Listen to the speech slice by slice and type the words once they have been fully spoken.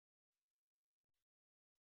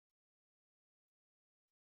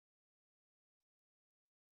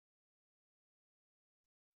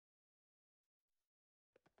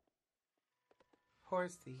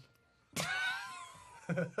horsey.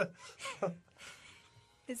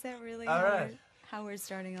 Is that really All right. how we're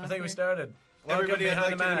starting off? I think we here? started. Everybody, I'd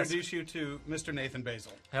Welcome like Behind to the Mask. introduce you to Mr. Nathan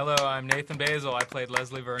Basil. Hello, I'm Nathan Basil. I played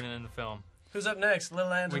Leslie Vernon in the film. Who's up next?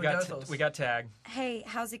 Little Angela Goethals. We got Tag. Hey,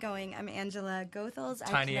 how's it going? I'm Angela Goethals.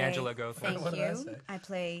 Tiny Angela Goethals. Thank What did I you. say? I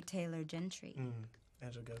play Taylor Gentry.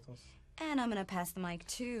 Angela Goethals. And I'm going to pass the mic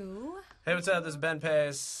to... Hey, what's up? This is Ben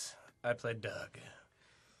Pace. I played Doug.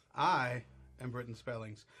 I am Britton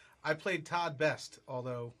Spellings. I played Todd Best,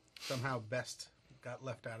 although somehow Best got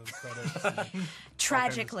left out of the credits.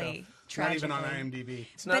 Tragically. Not even on IMDb.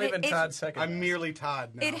 It's not But even it- Todd's second. I'm merely Todd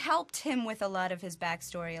now. It helped him with a lot of his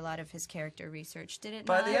backstory, a lot of his character research, did it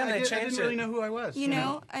By not? the end, I they didn't changed really it. know who I was. You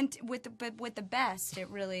know, and with the best, it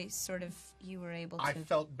really sort of, you were able to... I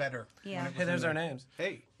felt better. Yeah. when it Hey, was there's in our there. names.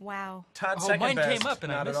 Hey, Wow. Todd's Oh, second mine best. came up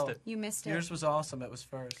and I Not at missed all. it. You missed it. Yours was awesome. It was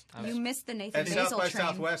first. You missed the Nathan at Basil South by train.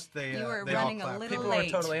 Southwest, they You were they all running a clapped. little People late.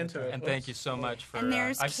 were totally into it. And thank you so much for. And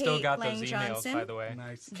there's I've still Kate got Lang those emails, Johnson. by the way.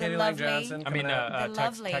 Nice. The Katie Lang lovely- Johnson. I mean, coming out. The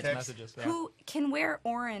text lovely- messages. Yeah. Who can wear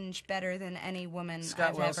orange better than any woman Scott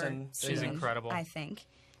I've Wilson. ever She's seen, incredible. I think.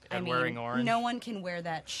 At wearing orange? No one can wear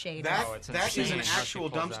that shade. That, Oh, it's that is an insane how she actual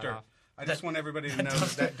pulls that dumpster. off. I just want everybody to know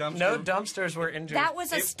that dumpster. No dumpsters were injured. That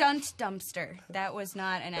was a stunt dumpster. That was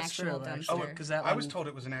not an That's actual true, dumpster. actually. Oh, because that I was one- told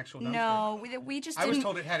it was an actual dumpster. No, we just I didn't. was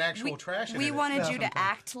told it had actual trash in it. We wanted you to Sometimes.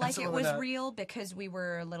 act like it Absolutely was not. real because we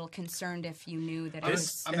were a little concerned if you knew that it I'm-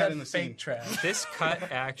 was. I'm it not had in the fake scene. trash. This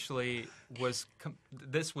cut actually was.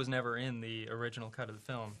 This was never in the original cut of the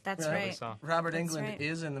film. That's Right. that we right. saw. Robert That's Englund right.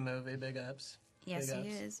 is in the movie. Big ups. Yes, Big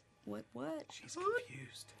he ups. is. What? She's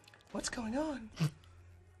confused. What's going on?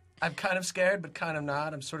 I'm kind of scared, but kind of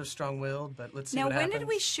not. I'm sort of strong-willed, but let's see Now, what when happens. did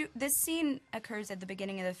we shoot? This scene occurs at the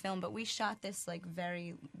beginning of the film, but we shot this like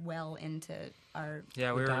very well into our.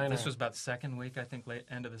 Yeah, The diner. This was about the second week, I think, late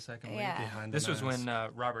end of the second Yeah. week. Behind the This was mask.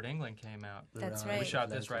 when Robert Englund came out. That's Right. right. We shot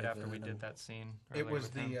this right Leslie after we Vernon. did that scene. It earlier was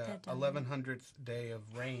with the him. 1100th day of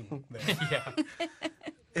rain. There. Yeah.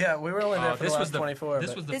 Yeah, we were only there for this the was last the 24.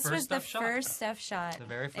 This but- was the This first was the stuff shot. first stuff shot. The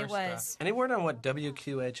very It first was. stuff. Any word on what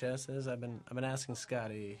WQHS is? I've been asking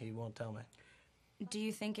Scotty. He won't tell me. Do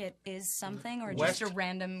you think it is something or West- just a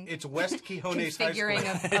random It's West Quijones High School.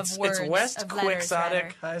 configuring of It's words? West of letters, Quixotic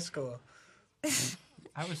rather? High School.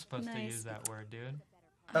 I was supposed to Nice. use that word, dude.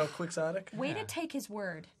 Oh, Quixotic. Way to Yeah. take his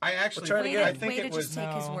word. I actually, We'll try to Way get- I to, think way to it was. just take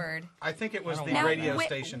his No. word. I think it was I the don't Now, radio wh-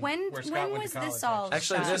 station when- where Scott when went was to college. this all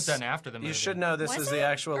Actually, shot? This was done after the movie. You should know this Was is the it?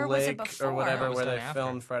 actual Or was it lake before? or whatever It was where done they after.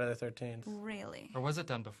 filmed Friday the 13th. Really? Or was it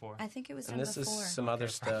done before? I think it was And done this before. is some other I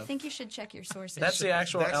stuff. think you should check your sources. That's the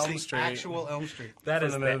actual That's Elm the Street. actual Elm Street. That from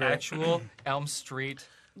is the the movie. actual Elm Street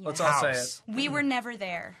Let's all say house. it. We were never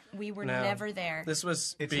there. We were No. never there. This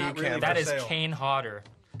was It's B not really Campbell, That for is sale. Kane Hodder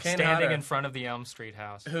Kane standing Hodder. in front of the Elm Street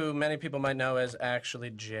house. who many people might know as actually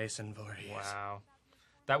Jason Voorhees. Wow.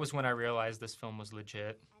 That was when I realized this film was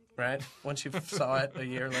legit. Right? Once you saw it a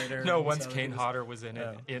year later. No, and once saw it, Kane it was- Hodder was in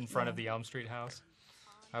it Oh. in front of the Elm Street house,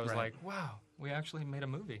 I was Right. like, wow, we actually made a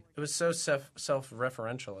movie. It was so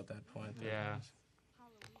self-referential at that point. Yeah.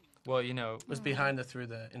 Well, you know, It was behind the through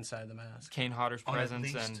the inside the mask. Kane Hodder's On at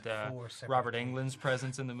presence least and 4 separate Robert occasions. Englund's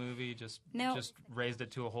presence in the movie just No. raised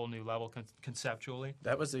it to a whole new level conceptually.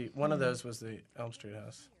 That was the one of those was the Elm Street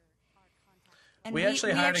house. And we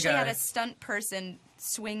actually hired a actually had guy. a stunt person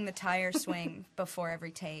swing the tire swing before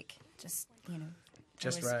every take. Just, you know.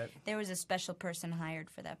 Just was, right. There was a special person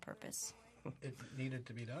hired for that purpose. It needed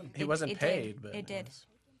to be done. He It- wasn't it did. paid, but It did. was-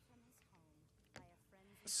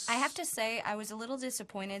 I have to say, I was a little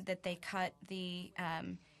disappointed that they cut the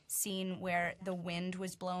scene where the wind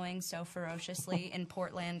was blowing so ferociously in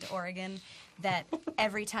Portland, Oregon, that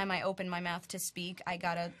every time I opened my mouth to speak, I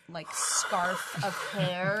got a scarf of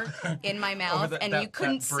hair in my mouth, and you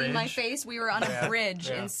couldn't see my bridge. face. We were on a bridge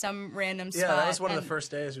Yeah. in some random spot. Yeah, that was one of the and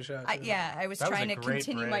first days we shot. too. I was That was trying a to great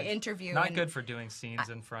continue my bridge. interview. Not and good for doing scenes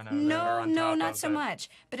in front of or No, on no, top not of, so but- much.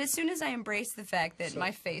 But as soon as I embraced the fact that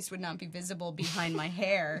my face would not be visible behind my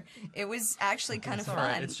hair, it was actually kind of It's all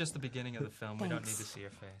fun. right. It's just the beginning of the film. We don't need Thanks. to see your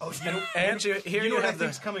face. Oh, And here you you know what I have the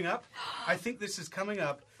think's coming up? I think this is coming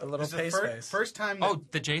up. A little This is the Pace face. First time that Oh,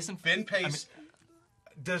 the Jason. Ben Pace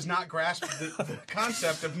does not grasp the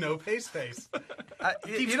concept of no Pace face.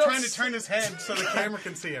 He keeps you don't trying to turn his head so the camera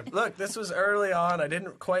can see him. Look, this was early on. I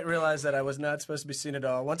didn't quite realize that I was not supposed to be seen at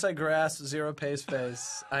all. Once I grasped Zero Pace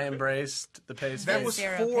face, I embraced the Pace That face. was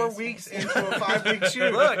Zero 4 Pace weeks face. into a 5-week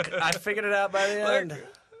shoot. Look, I figured it out by the end.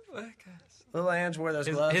 Look, guys. Little Ange wore those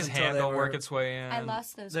His, gloves. his until hand they don't were, work its way in. I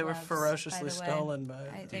lost those. They were gloves, ferociously by the way. stolen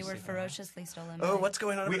by. They were ferociously stolen. Oh, by- what's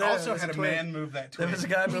going on over We there? also There's had a twig. man move that There twig. was a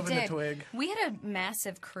guy We moving the did. twig. We had a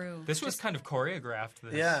massive crew. This was kind of choreographed.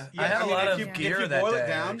 This. Yeah, Yeah, I had a lot if of you, gear if you that boil day. it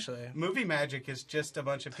down, Actually, movie magic is just a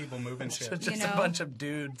bunch of people moving shit. just You a know? bunch of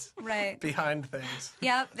dudes Right. behind things.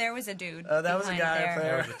 Yep, there was a dude. Oh, that was a behind guy up there.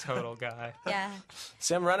 there. That was a total guy. Yeah.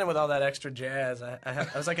 See, I'm running with all that extra jazz. I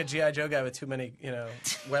was like a GI Joe guy with too many,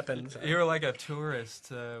 weapons. You were like a tourist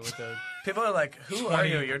with a People are like, "Who are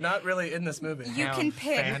you? You're not really in this movie." You hound can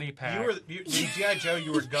pick. fanny pack. In G.I. Joe,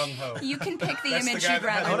 you were gung ho. You can pick the That's the image guy you'd that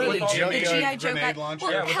had rather the be. little The junkyard G.I. Joe grenade guy. launcher.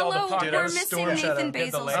 Well, Yeah, with all the hello, pop- Dude, we're I was missing storm shut Nathan up.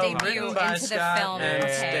 Get the Basil's label. debut Written by into the Scott film. and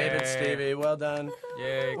Okay. David Stevie. Well done.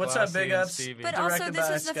 Yay, What's up, Glassy Big and Ups? Stevie. But also, Directed this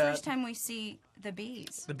by is the Scott. first time we see the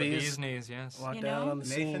bees. The The bees bee's knees, yes. walk You down know? on the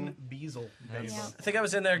Nathan scene. Beazle. That's Yeah. I think I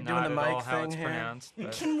was in there doing not the at mic all how thing it's here. pronounced.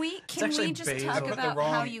 But Can we actually just basil. talk I put the about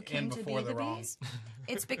wrong how you in came to be before the the wrong. bees?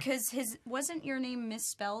 It's because wasn't your name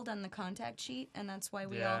misspelled on the contact sheet, and that's why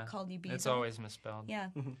we all yeah, called you Bees. it's always misspelled. Yeah.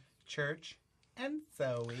 Church and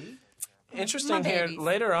Zoe. Interesting My here. babies.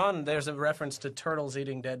 Later on, there's a reference to turtles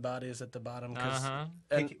eating dead bodies at the bottom. Uh-huh.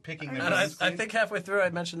 Picking them And I up. think halfway through, I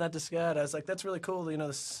mentioned that to Scott. I was like, "That's really cool."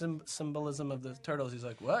 The symbolism of the turtles. He's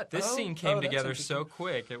like, "What?" This Oh, scene came that's together interesting. so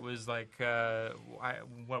quick. It was like,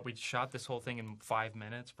 we shot this whole thing in 5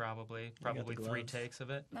 minutes, probably got the 3 gloves. takes of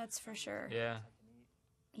it. That's for sure. Yeah,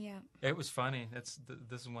 Yeah. it was funny. This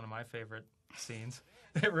is one of my favorite scenes.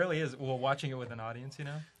 It really is. Well, watching it with an audience,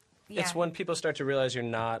 Yeah. It's when people start to realize you're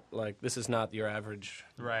not like this is not your average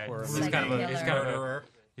right? horror He's movie. Like kind of a a, he's killer. kind of a, Murderer.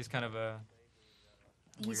 he's kind of a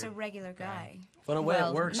He's a weird regular guy. Well, in a way,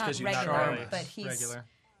 Well, it works not because you regular, charm Charlie, us. but he's regular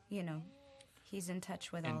he's in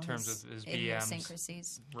touch with In all terms his, of his BMs.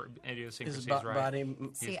 idiosyncracies. idiosyncrasies, His right? body.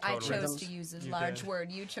 See, He's I totally- chose Rhythms. to use a You large did. word.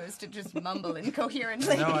 You chose to just mumble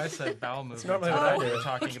incoherently. No, I said bowel movements. normally what I We do. were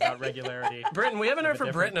talking about regularity. Britton, we haven't heard a from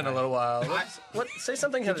different Britton in a kind. little while. Say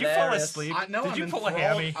something Did you hilarious. fall asleep? I know. Did I'm you pull a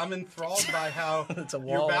enthralled- hammy? I'm enthralled by how It's a your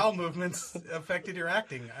wall. bowel movements affected your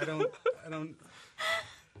acting. I don't.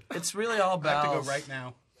 It's really all I have to go bowels. right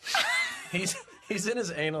now. He's in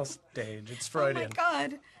his anal stage. It's Oh my Freudian.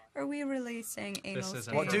 God, are we really saying anal isn't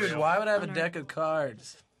stage? Well, For dude, real. why would I have a On our- deck of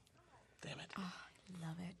cards? Damn it!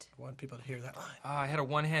 Love it. I want people to hear that line. I had a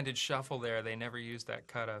one-handed shuffle there. They never used that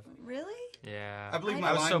cut of. Really? Yeah. I believe I my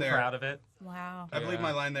I was line so there. proud of it. Wow. I believe Yeah.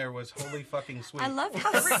 my line there was "Holy fucking sweet." I love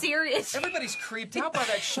how serious. Everybody's creeped out by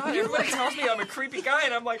that shot. Everybody tells me I'm a creepy guy,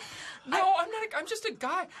 and I'm like, no, I'm not. I'm just a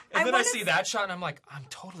guy. And I then I wanna see that shot, and I'm like, I'm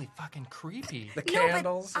totally fucking creepy. The No,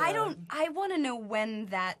 candles. but I don't. I want to know when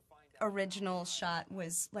that original shot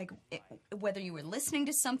was like, whether you were listening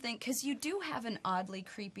to something, because you do have an oddly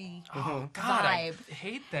creepy Oh God, I vibe.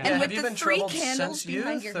 hate that. And have with you the been three troubled candles since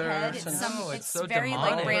behind youth, your or head, it's, since- No, it's so very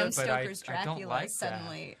demonic, like Bram but Stoker's I don't Dracula like that.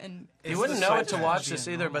 suddenly. And You It's wouldn't the know it to subject. watch Be a this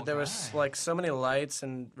either, but there was normal like so many lights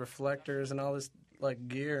and reflectors and all this like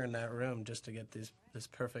gear in that room just to get this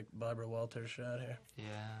perfect Barbara Walters shot here. Yeah,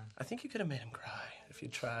 I think you could have made him cry if you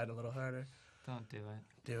tried a little harder. don't do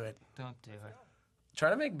it. Do it. Don't do it. Try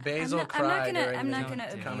to make Basil I'm cry not gonna. during I'm the not gonna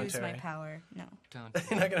Don't do it. abuse my commentary. power. No. Don't. Do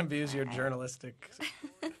You're it. not going to abuse your journalistic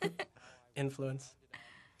influence.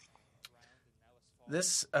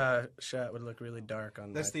 This shot would look really dark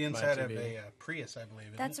on That's my, the inside my of TV. a Prius, I believe.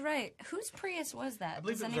 isn't That's it? right. Whose Prius was that? I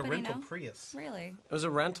believe Does it was a anybody rental know? Prius. Really? It was a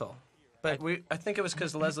rental. But I think it was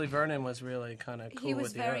because Leslie Vernon was really kind of cool He was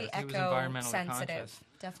with the very earth. He was echo environmentally sensitive. conscious.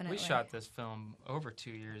 Definitely. We shot this film over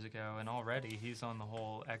 2 years ago, and already he's on the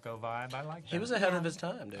whole echo vibe. I like that. He was ahead Yeah. of his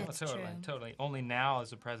time, dude. Oh, It's totally, true. totally. Only now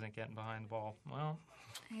is the president getting behind the ball. Well,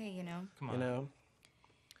 Hey, you know. come on. You know.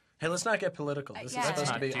 Hey, let's not get political. This yeah. is supposed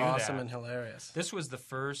Let's to be not do awesome that. and hilarious. This was the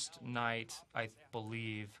first night, I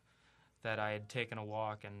believe, that I had taken a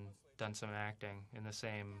walk and done some acting in the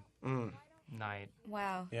same night.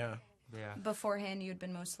 Wow. Yeah. Yeah. Beforehand, you'd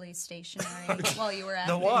been mostly stationary while you were The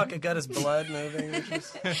acting. walk, it got his blood moving. Which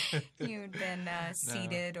is, You'd been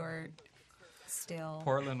seated or still.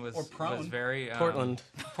 Portland was prone. very Portland.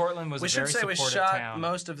 Portland was we a should very say we supportive shot town,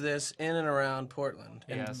 most of this in and around Portland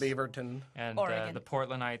and Yes. Beaverton. and Oregon. the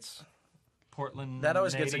Portlandites, Portland. That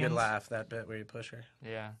always gets a good Canadians, laugh, that bit where you push her.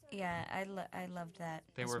 Yeah, Yeah, I loved that.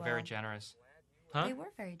 they as were well. very generous. Huh? They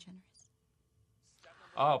were very generous.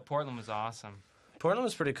 Oh, Portland was awesome. Portland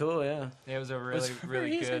was pretty cool, yeah. It was a was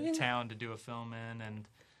really good freezing. town to do a film in and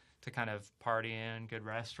to kind of party in. Good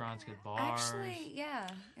restaurants, good bars. Actually, yeah,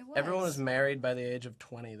 it was. Everyone was married by the age of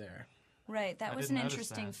 20 there. Right, that I was didn't an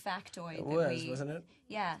notice interesting that. factoid. It that was, we, wasn't it?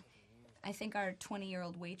 Yeah. I think our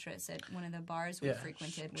 20-year-old waitress at one of the bars we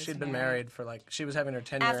frequented was she'd been married for she was having her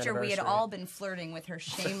 10-year after we had anniversary. all been flirting with her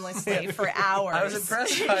shamelessly for hours. I was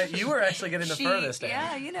impressed by you were actually getting the furthest.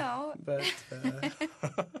 Yeah, you know. But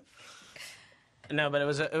no, but it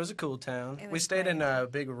was a cool town. It We was stayed great. in a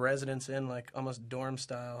big residence inn, like almost dorm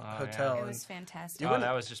style hotel. yeah. It and was fantastic. Oh,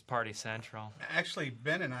 that was just party central. Actually,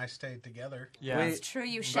 Ben and I stayed together. Yeah. It's true.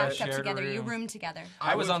 You shacked up shared a together. You room. roomed together.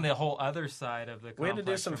 I was on the whole other side of the we had to do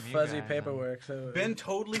complex some from you fuzzy guys, paperwork. So Ben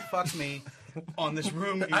totally fucked me on this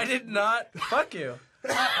room. I did not fuck you.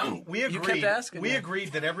 We agreed. kept asking we that.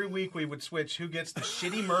 agreed that every week we would switch who gets the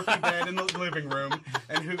shitty Murphy bed in the living room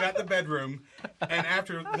and who got the bedroom. And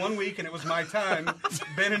after 1 week and it was my time,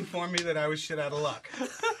 Ben informed me that I was shit out of luck,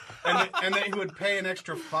 and that he would pay an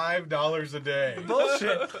extra $5 a day.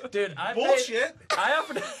 Bullshit, dude. Bullshit. I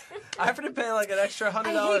offered to pay like an extra $100 I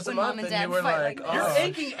hate a when month, mom and and dad you were fight like, like "Oh, this. You're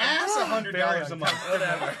aching ass $100 a month.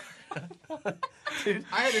 whatever."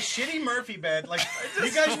 I had a shitty Murphy bed. Like,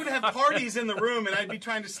 you guys would have parties in the room, and I'd be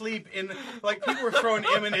trying to sleep in. Like, people were throwing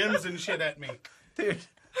M&Ms and shit at me. Dude,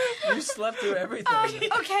 you slept through everything.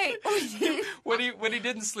 Okay. When he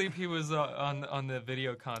didn't sleep, he was on the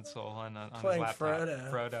video console on his Playing laptop.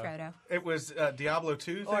 Frodo. Frodo. It was Diablo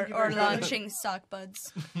 2. Or, Thank you or very much. launching sock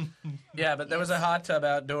buds. Yeah, but there was a hot tub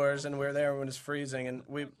outdoors, and we were there when it was freezing, and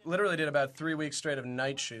we literally did about 3 weeks straight of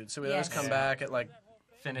night shoots. So we always Yes. come back at like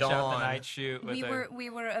Finish out Dawn. the night shoot with We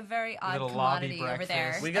were a very odd little lobby commodity over breakfast.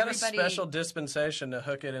 there. we got Everybody- a special dispensation to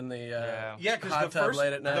hook it in the Yeah, because hot tub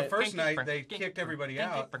late at night. the first night they kicked everybody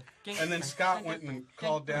out, and then Scott went and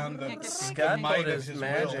called down the Scott might pulled of his his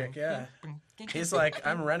magic, will. yeah. He's like,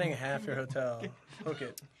 I'm renting half your hotel. Hook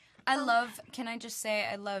it. Can I just say,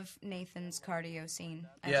 I love Nathan's cardio scene.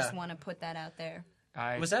 I Yeah. just want to put that out there.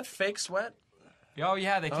 Was that fake sweat? Oh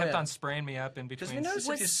yeah, they kept yeah. on spraying me up in between. we noticed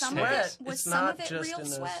Was you some sweat. of it, was It's some not of it just real in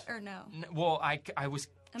this- sweat or no? Well, I was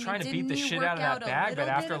I mean, trying to beat the didn't you shit work out of out that a bag, little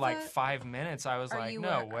but after bit of like it? 5 minutes, I was Or like, you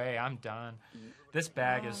no were- way, I'm done. This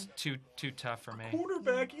bag is too tough for me.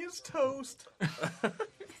 Quarterback is toast.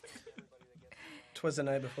 Twas the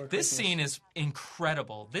night before This Christmas. scene is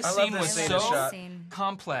incredible. This I love scene this was scene so shot. Scene.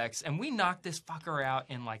 complex, and we knocked this fucker out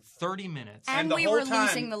in like 30 minutes. And the we whole were time-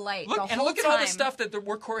 losing the light Look, the and whole look at time. all the stuff that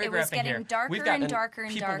we're choreographing getting here. darker We've got and darker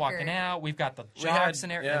and people darker. walking out. We've got the We had- jocks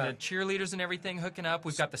and, yeah. and the cheerleaders and everything hooking up.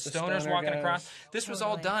 We've got the The stoners stoner walking guys. across. This was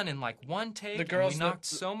all Totally. done in like one take. The girls, and we knocked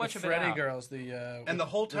the, so much the of it Freddy out. girls, the And the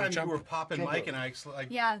whole time you jump- were popping jump Mike rope. and Ike's like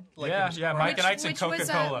Yeah, it was yeah, crazy. Mike and Ike's and which was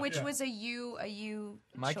Coca-Cola. Which was a you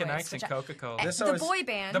Mike choice, and Ike's and which I- Coca-Cola. This the always- boy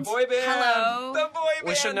band. The boy band. Hello. The boy band.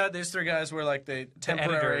 We should note these three guys were like the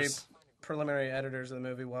temporary editors. preliminary editors of the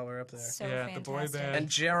movie while we were up there. So Yeah, fantastic. the boy band. And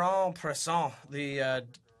Jérôme Presson, the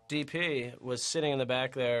DP, was sitting in the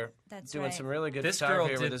back there That's doing right. some really good This stuff girl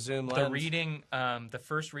here did with a zoom the lens. reading, the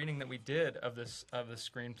first reading that we did of the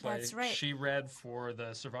screenplay. That's right. She read for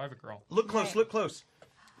the Survivor Girl. Look close, Right. look close.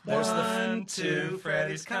 There's the 1, 2,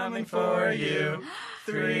 Freddy's coming for you.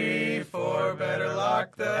 3, 4, better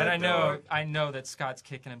lock the And I know that Scott's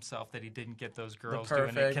kicking himself that he didn't get those girls doing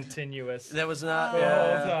it perfect. continuous. That was not. the whole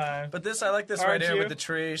Yeah. time. But this, I like this right Aren't here you? with the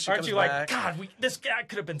tree. She Aren't comes you like, back. God, this guy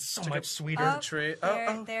could have been so much sweeter. Oh, tree.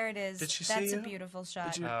 There it is. Did she That's see a you? beautiful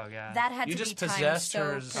shot. Oh yeah. That had You to just be timed possessed so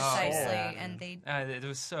her precisely, soul. and they. it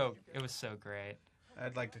was so great.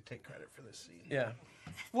 I'd like to take credit for this scene. Yeah.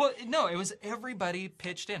 Well, no, it was everybody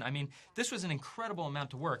pitched in. I mean, this was an incredible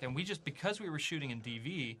amount of work, and we just, because we were shooting in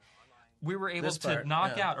DV, we were able This to part,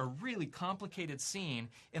 knock yeah. out a really complicated scene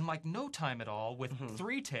in like no time at all with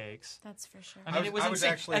 3 takes. That's for sure. I mean, it was I was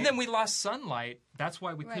insane. actually- And then we lost sunlight. That's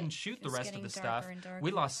why we Right. couldn't shoot It the was rest of getting the stuff. darker and darker.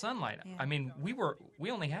 We lost sunlight. Yeah. I mean,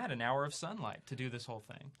 we only had an hour of sunlight to do this whole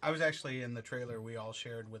thing. I was actually in the trailer we all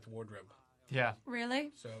shared with wardrobe. Yeah.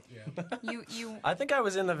 Really? So yeah, You I think I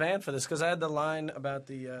was in the van for this because I had the line about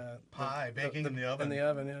the pie baking in the oven. in the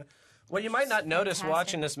oven. Yeah. Well, you might not notice fantastic,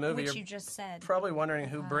 watching this movie. which You're you just said. probably wondering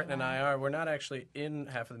who Britton and I are. We're not actually in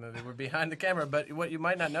half of the movie. We're behind the camera. But what you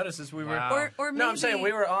might not notice is we were. Wow. Or maybe, No, I'm saying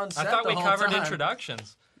we were on set I thought the we whole covered time.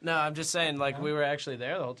 introductions. No, I'm just saying, like, we were actually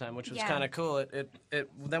there the whole time, which was Yeah. kind of cool.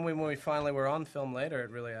 Then when we finally were on film later, it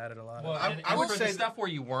really added a lot. Well, of and, I would for say the stuff where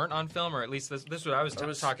you weren't on film, or at least this is what I was,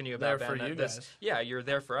 was talking to you there about, for Ben, you this- guys. Yeah, you're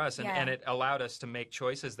there for us, and, Yeah. and it allowed us to make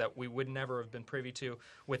choices that we would never have been privy to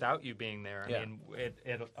without you being there. Yeah. I mean,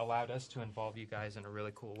 it allowed us to involve you guys in a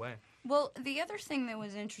really cool way. Well, the other thing that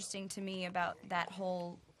was interesting to me about that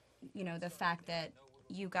whole, the fact that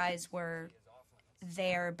you guys were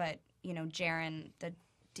there, but Jaren, the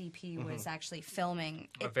DP, was actually filming.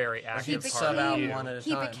 A very he active became, part of you. one at a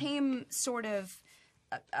he time. became sort of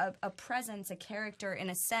a presence, a character in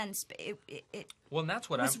a sense. But it Well, and that's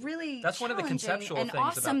what was really That's one of the challenging conceptual and things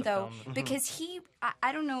awesome about the though, film. because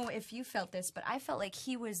I don't know if you felt this, but I felt like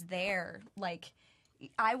he was there. Like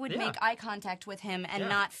I would Yeah. make eye contact with him and Yeah.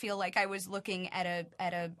 not feel like I was looking at a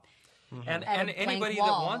And at a blank anybody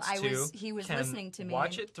wall. that wants He was can listening to me.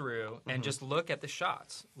 watch it through and just look at the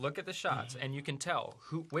shots. Look at the shots, and you can tell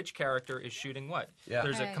which character is shooting what. Yeah.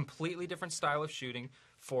 There's a Right. completely different style of shooting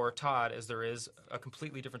for Todd, as there is a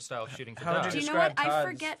completely different style of shooting for How would Doug. you Do you know what? describe I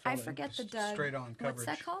Todd's forget the Just Doug. straight on What's coverage.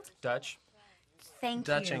 that called? Dutch. Thank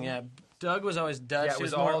Dutching, you. yeah. Doug was always Dutch. Yeah, it He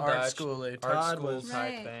was more all art Dutch. schooly. Art Todd school was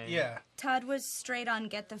type Right. thing. Yeah. Todd was straight on.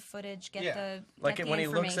 Get the footage. Get Yeah. the like get the when he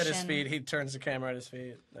looks at his information. feet, he turns the camera at his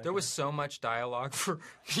feet. There was so much dialogue for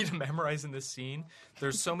me to memorize in this scene.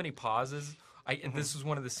 There's so many pauses. And this was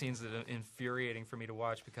one of the scenes that are infuriating for me to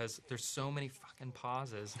watch because there's so many fucking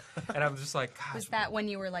pauses, and I'm just like, gosh. Was that when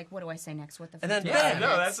you were like, "What do I say next? What the?" And then fuck Yeah, is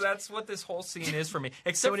no, next?" that's what this whole scene is for me.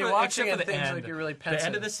 Except when for, you're watching except for it, the things end, like you're really the end of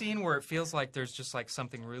pensive. the scene where it feels like there's just like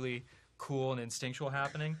something really cool and instinctual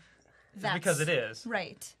happening. That's Because it is.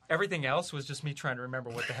 right. Everything else was just me trying to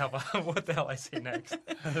remember what the hell I say next.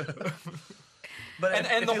 But And,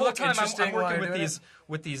 if and the you whole look time I'm interesting while working you're doing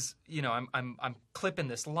with these, you know, I'm clipping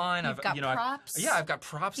this line. You've got props. I've got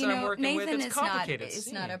props You that I'm know, working with. Nathan It's is not complicated.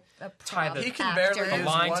 is not a Tie prop the- He can actor. barely a use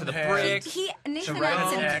line one to the hand. brick. Nathan write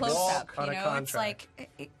acts an in X close up. on You a know, it's contract.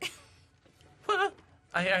 like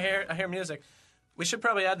I hear music. We should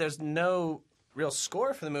probably add there's no real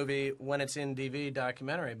score for the movie when it's in DV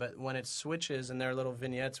documentary, but when it switches and there are little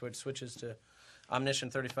vignettes where it switches to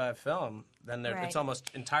Omniscient 35 film, then Right. it's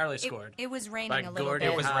almost entirely scored. it was raining Like a little Gordon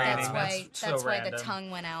bit. It was That's raining. why That's so that's why the random.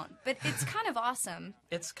 tongue went out. But it's kind of awesome.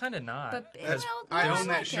 It's kind of not. But That's- well, I no, own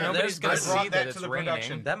that like shirt. it. Nobody's I gonna brought see that that to it's the raining.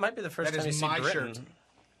 production. That might be the first That time you is see my Britain. shirt.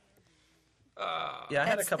 Yeah, I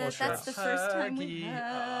had a That's couple the, of That's shirts. the first time we Huggy.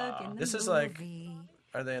 hug in the This is like- movie.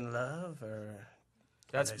 Are they in love or?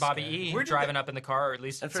 That's Are they Bobby scared? E. Where did driving up in the car, or at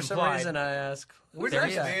least And it's for some implied. reason, I ask, Where There did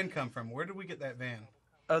he that is. van come from? Where did we get that van?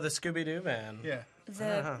 oh, the Scooby Doo van. Yeah.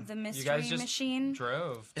 The you mystery guys just machine.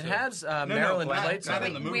 drove. It to- has No, Maryland not, plates not on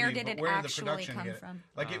in the it. movie. Where did but it where did the actually production come get it? from?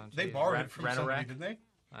 Like Oh, they geez. borrowed it from Rent-a-wreck? somebody, didn't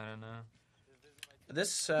they? I don't know.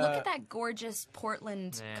 This. Look at that gorgeous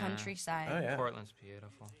Portland Yeah. countryside. Oh yeah. Portland's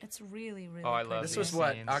beautiful. It's really, really Oh, I pretty. love This these was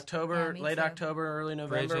what scenes. October, Yeah, me late too. October, early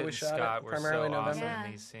November. Bridget we and shot Scott it were primarily so November. awesome. Yeah,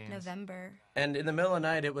 in these scenes. November. And in the middle of the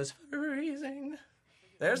night, it was freezing.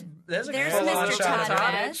 There's a There's full-on Mr. shot of Todd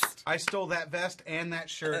Todd. West. I stole that vest and that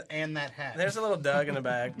shirt and that hat. There's a little Doug in the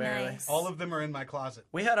bag, barely. Nice. All of them are in my closet.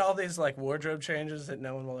 We had all these like wardrobe changes that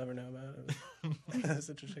no one will ever know about. That's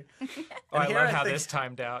interesting. Oh, And I here love I how think- this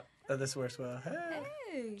timed out. Oh, this works well. Hey,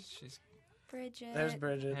 Hey, She's Bridget. there's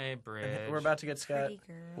Bridget. hey, Bridge. We're about to get Scott Pretty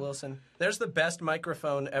girl. Wilson. There's the best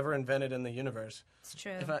microphone ever invented in the universe. It's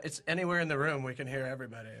true. If it's anywhere in the room, we can hear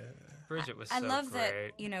everybody. Bridget was I so love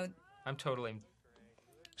great. that, I'm totally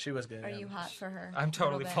She was good. are yeah. you hot for her? I'm A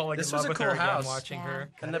totally little bit. falling This in was love a with cool her again house. watching Yeah. her.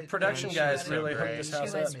 And the production She guys was really so hooked great. this She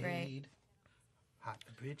house was up. great. Hot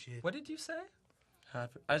the Bridget. What did you say?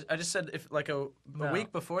 I just said if like a No.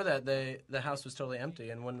 week before that the house was totally empty,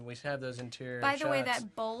 and when we had those interior By the way, shots,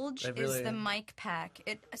 that bulge they really- is the mic pack.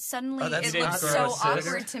 It suddenly Oh, that's it looks not so racist.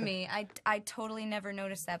 awkward to me. I totally never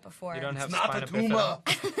noticed that before. You don't have Not spina the tumor.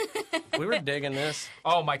 bifida. we were digging this.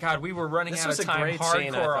 Oh my God, we were running This out was of a time great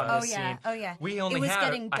scene, I hardcore thought. on Oh this yeah, scene. oh yeah. We It only was had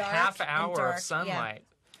getting a dark half and hour dark, of sunlight,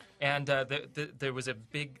 and there was a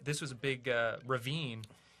big. This was a big ravine,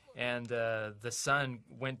 and the sun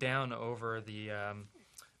went down over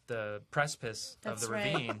the precipice That's of the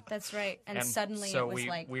right. ravine. That's right. And suddenly so it was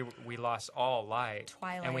like we lost all light,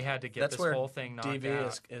 Twilight. and we had to get That's this where whole thing knocked DV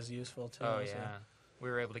out. is useful too. Oh so. yeah, we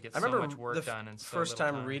were able to get I so remember much work the done in so first little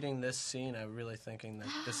time time reading this scene. I really thinking that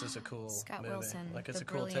this is a cool Scott movie. Wilson. Like it's the a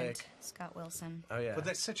cool brilliant take. Scott Wilson. Oh yeah. But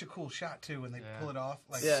that's such a cool shot too when they Yeah. pull it off.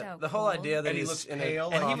 Like yeah, So the whole cool. idea that And he he's looks in pale, a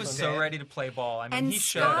and he Awesome. was so Dead. ready to play ball. I mean, And he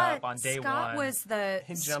showed Scott, up on day Scott one. was the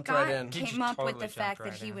He jumped Scott right in. He came just up with totally the fact jumped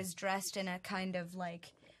that right he in. was dressed in a kind of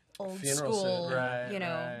like old Funeral school, suit. Right, you know,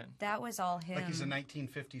 right. that was all him. like he's a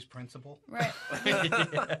 1950s principal. Right.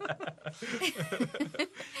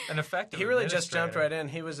 An effective. He really just jumped administrator. right in.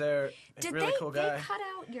 He was there. Did really they, cool they guy. cut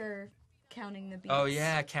out your counting the beats? Oh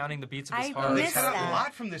yeah, counting the beats of his I heart. They missed cut out that. a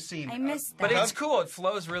lot from this scene. I missed But that. it's cool. It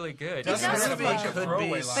flows really good. Does It does have a flow. bunch of Could throwaway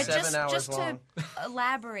be lines. But 7 hours just long. to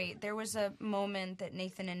elaborate, there was a moment that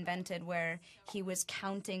Nathan invented where he was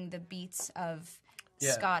counting the beats of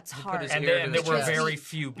Yeah, Scott's he put heart. his and ear there, to and there his were chest. very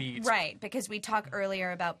few beats. Right, because we talked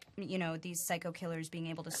earlier about these psycho killers being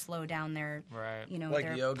able to slow down their Right. Like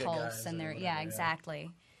their yoga pulse guys and or their whatever, yeah. exactly.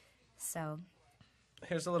 So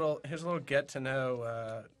Here's a little get to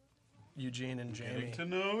know Eugene and Jamie. Getting to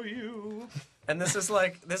know you. And this is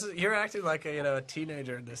you're acting like a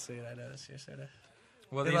teenager in this scene. I notice you're sort of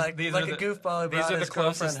Well, You're like these a are the, goofball. Who these brought are the his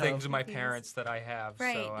closest girlfriend things to home. my parents that I have.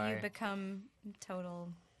 Right, So you I, become total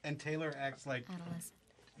And Taylor acts like, adolescent.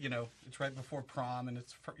 It's right before prom and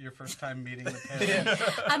it's your first time meeting the parents.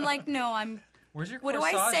 I'm like, no, I'm. where's your What do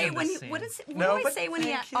I corsage say in when this he? What scene? is? What No, do I but say when he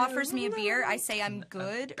thank you. offers me a beer? I say I'm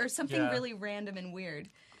good or something Yeah. really random and weird.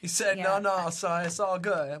 He said, Yeah. no, sorry, it's all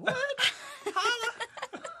good. What?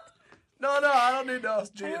 No, I don't need no I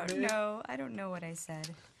G&B. don't know. I don't know what I said.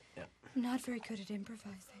 Yeah. I'm not very good at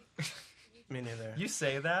improvising. Me neither. You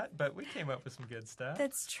say that, but we came up with some good stuff.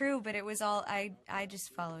 That's true, but it was all I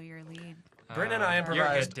just follow your lead. Brent and I You're a good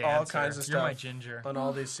improvised all dancer. kinds of You're my stuff ginger. on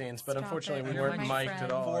all these scenes, but Stop unfortunately it. we You're weren't my mic'd friend.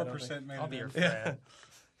 at all. I don't 4% think. made I'll it be your in. friend.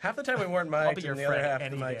 Half the time we weren't I'll mic'd, be your and the other friend half the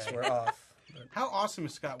any mics day. were off. How awesome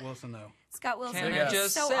is Scott Wilson, though? Scott Wilson Can I is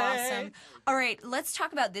just so say- awesome. All right, let's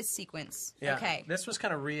talk about this sequence. Yeah. Okay. This was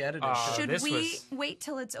kind of re-edited. Oh, too. Should this we was- wait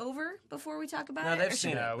till it's over before we talk about No, it? they've or should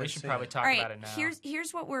seen we- it. No, we They've should seen probably it. talk All right, about it now.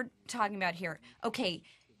 here's what we're talking about here. Okay,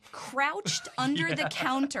 crouched under the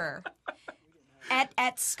counter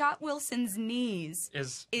at Scott Wilson's knees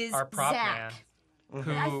is is our prop Zach. man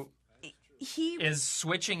who he is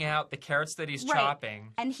switching out the carrots that he's right,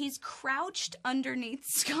 chopping. and he's crouched underneath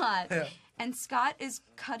Scott, Yeah. and Scott is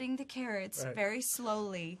cutting the carrots Right. very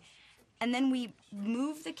slowly. And then we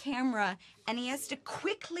move the camera, and he has to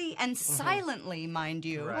quickly and silently, mind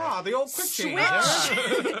you, Right. Ah, the old quick switch, change.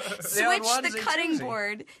 switch old the onesie cutting twosie.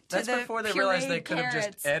 board to That's the before they realized they pureed could have carrots.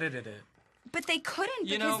 just edited it. But they couldn't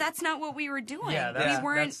You because know- that's not what we were doing. Yeah, that's- we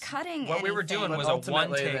weren't that's- cutting What we were anything. doing was But a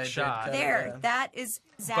ultimately they one-take did shot. cut it. There, Yeah. that is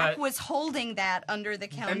Zach But- was holding that under the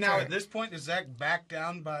counter. And now at this point, is Zach back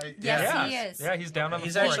down by... Yes, yeah. he is. Yeah, he's down on the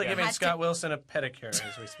He's floor actually again. giving Had to- Scott Wilson a pedicure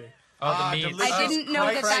as we speak. Oh, the meat. delicious. I didn't know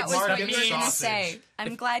that that was Christ what you were Market going to sausage. say.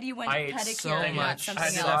 I'm glad you went I ate pedicure so and not much something I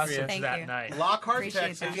did else. that for you. sausage Thank that you. night. Lockhart, Appreciate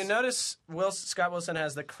Texas. that. If you notice, Scott Wilson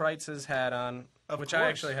has the Kreitz's hat on, Of which course. I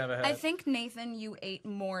actually have a hat. I think Nathan, you ate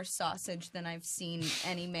more sausage than I've seen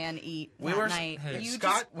any man eat We that were- night. Hey, you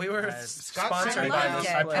Scott, we were Scott sponsored sent me by down-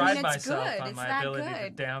 this I I loved it. place. pride it's myself good. on It's my that ability to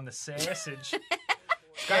good. down the sausage.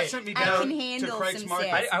 Scott sent me I down can to handle Craig's some Market.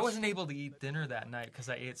 sausage. I wasn't able to eat dinner that night because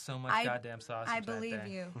I ate so much I- goddamn sausage. I that believe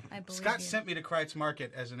day. you. I believe Scott you. sent me to Kreitz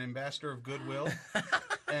Market as an ambassador of goodwill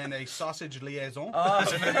and a sausage liaison. Oh,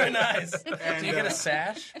 very nice. And, Do you get a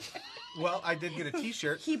sash? Well, I did get a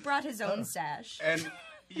T-shirt, He brought his own sash. and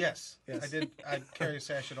yes, Yes. I did. I carry a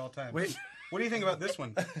sash at all times. Wait. What do you think about this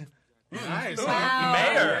one? Nice. Wow.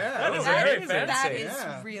 Mayor. Yeah. That is That very is- fancy. That is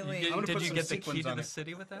Yeah. really. You I'm gonna did put you some get the key sequins to on the it.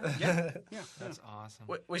 city with that? Yeah. That's awesome.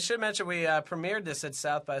 We should mention we premiered this at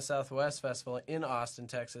South by Southwest Festival in Austin,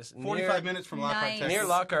 Texas. 45 minutes from Lockhart, Nice. Texas. Near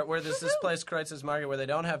Lockhart, where there's this place, Kreitz's Market, where they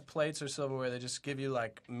don't have plates or silverware. They just give you,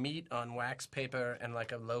 like, meat on wax paper and,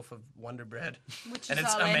 like, a loaf of Wonder Bread. Which And is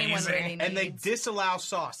it's all anyone amazing. really needs. And they disallow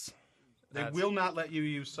sauce. They That's- will not let you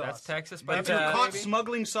use sauce. That's Texas, But if baby. you're caught baby.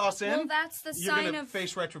 smuggling sauce in, Well, that's the you're sign going to of.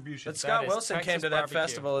 face retribution. But Scott is Wilson Texas came to that barbecue.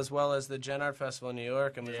 festival as well as the Gen Art Festival in New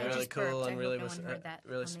York and was Yeah. really Just burped. cool I and really hope no was one heard that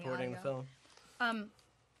really on the supporting the audio. film.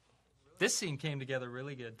 This scene came together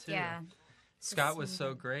really good too. Yeah. Scott was scene so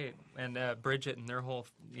did. great, and Bridget and their whole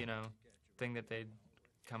thing that they'd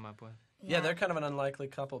come up with. Yeah, they're kind of an unlikely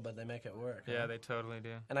couple, but they make it work. Yeah, huh? they totally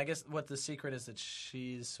do. And I guess what the secret is that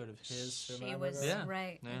she's sort of his survivor. She was Yeah.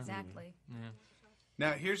 right. Yeah. Exactly. Yeah.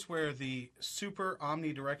 Now, here's where the super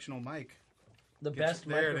omnidirectional mic, the Yes, best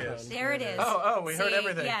there it microphone. is. There it is. Oh, we heard See,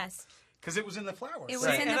 everything. Yes. because it was in the flowers. It was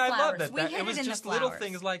Right. in and the I flowers. love that. We That hid it was in just the little flowers.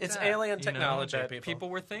 things like It's that. alien you know, technology, that people.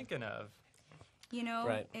 were thinking of. You know,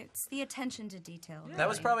 Right. it's the attention to detail. That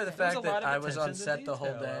was probably the There's fact a lot that of I was on attention to set the whole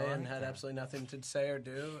detail. day I and like had that. absolutely nothing to say or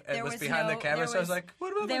do. And There was was behind the no- camera, there so I was was- like,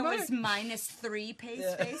 what about There my was mic? -3 pace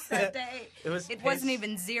Yeah. space that day. It was It wasn't pace-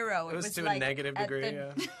 even 0. It was to like a negative at degree.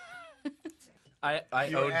 the- Yeah. I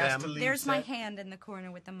You were owed asked them. to leave There's my set. hand in the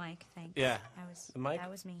corner with the mic. Thanks. Yeah. The mic? That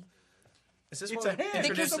was me. Is this It's what a hand.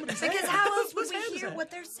 introduce- Because how else would Whose we hand is hear that?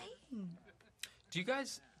 what they're saying? Do you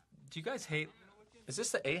guys hate? Is this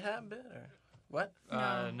the Ahab bit or what?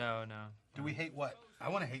 No. Do we hate what? I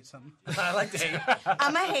want to hate something. I like to hate.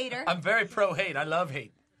 I'm a hater. I'm very pro hate. I love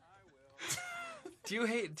hate. Do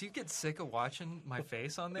you get sick of watching my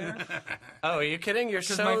face on there? Oh, are you kidding? You're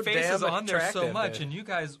Because so my face damn is on there so attractive, much, dude. and you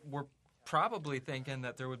guys were probably thinking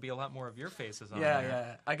that there would be a lot more of your faces on Yeah, there.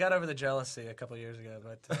 yeah. I got over the jealousy a couple years ago,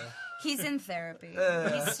 but He's in therapy.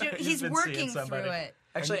 He's He's been working seeing through somebody. it.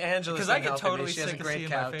 actually, Angela's Because I been get helping me. totally She has a sick of great seeing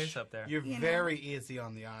couch. my face up there. You're You know? very easy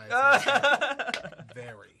on the eyes.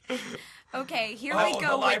 Very. Okay, here Oh, we the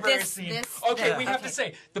go with library this. scene. This. Okay, Yeah. we have to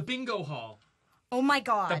say the bingo hall. Oh my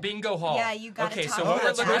God. The bingo hall. Yeah, you gotta Okay, talk so about what we're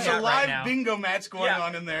that. looking There's a at live right now. bingo match going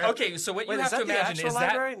on in there. Okay, so what Wait, you is have to that the imagine actual is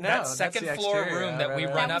library? No, that that's second the floor exterior. room that we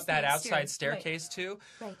Right. run That was up the that exterior. outside staircase to.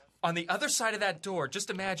 Right. On the other side of that door, just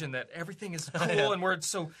imagine that everything is cool and we're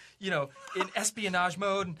so, in espionage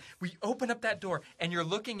mode. And we open up that door and you're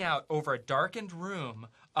looking out over a darkened room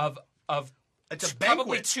of It's a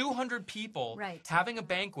probably banquet. 200 people Right. having a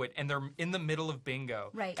banquet, and they're in the middle of bingo.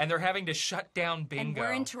 Right. And they're having to shut down bingo. And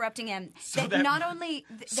we're interrupting him. So They, that- not only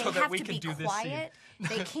so they that have we to can be do this quiet,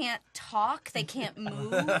 they can't talk, they can't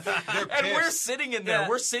move. And we're pissed. sitting in there. Yeah.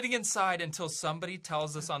 We're sitting inside until somebody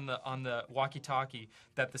tells us on the walkie-talkie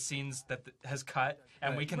that the scenes has cut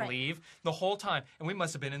and we can Right. leave. The whole time, and we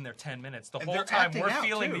must have been in there 10 minutes. The And whole they're time acting we're out,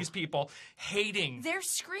 feeling too. these people hating. They're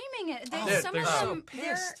screaming it. Dude, Some they're of so them,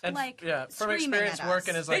 they're And like from screaming experience at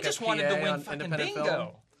working us. as like They just a wanted to PA win on fucking independent bingo.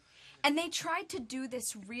 film. And they tried to do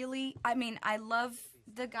this really. I mean, I love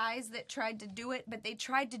the guys that tried to do it, but they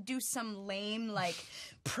tried to do some lame like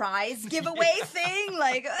prize giveaway thing,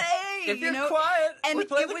 like hey, If you're you know, quiet, and we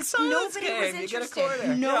play it the was science nobody game. was You get a interested. quarter.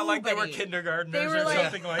 Nobody. Yeah, like they were kindergartners They were or like-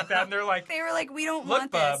 something like that. And they're like, They were like, we don't look,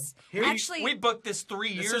 want bub, this. here you- Actually, we booked this 3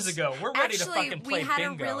 years ago. We're ready to actually, fucking we play had a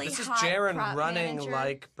bingo. really This is hot Jaron prop running manager,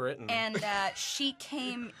 like Britain. and she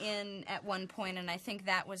came in at one point, and I think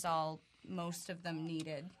that was all most of them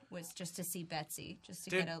needed was just to see Betsy, just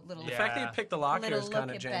to Dude, get a little the fact that you picked the locker little is look kind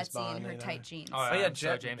of at James Betsy Bond. in her you know? tight jeans. Oh, Oh, yeah, I'm so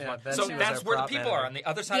Jet- James yeah, Bond. Betsy So was that's our where the prop people manager. are on the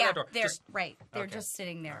other side Yeah, of that door. they're Just- right. They're Okay. just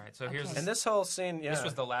sitting there. All right, so here's Okay. the- And this whole scene, yeah. This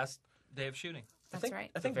was the last day of shooting. That's think,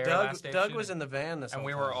 right. I think very Doug last day of was shooting. in the van this And whole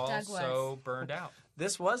we time. were all Doug was. so burned out.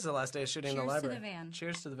 This was the last day of shooting in the Cheers to library. the van.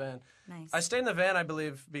 Cheers to the van. Nice. I stayed in the van, I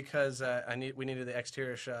believe, because we needed the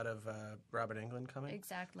exterior shot of Robert Englund coming.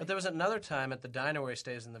 Exactly. But there was another time at the diner where he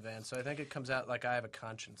stays in the van, so I think it comes out like I have a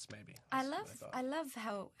conscience, maybe. I That's what love thought. I love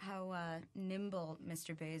how nimble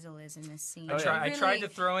Mr. Basil is in this scene. Oh, yeah. I tried to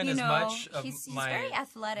throw in you as know, much of he's my very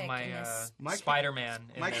athletic my in this. My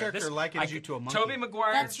Spider-Man. in my there. character likens you to a monkey. Toby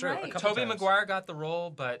Maguire. That's true, a couple Toby times. Maguire got the role,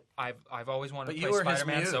 but I've always wanted But to you play were his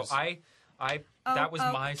Spider-Man, so muse. that was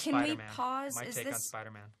my can we Spider-Man. pause? My Is take on this-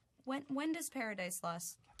 Spider-Man. When does Paradise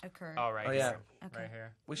Lost occur? Oh right. Oh, here. yeah. Okay. Right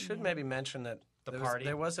here. We should maybe mention that The there party.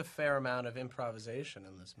 there was a fair amount of improvisation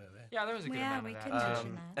in this movie. Yeah, there was a good Yeah, amount we of can that.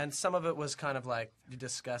 mention that. And some of it was kind of like you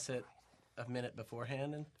discuss it a minute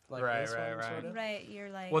beforehand, and like Right, this right, one, right. sort of. Right, you're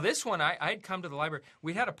like. Well, this one, I'd come to the library.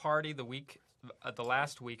 We had a party the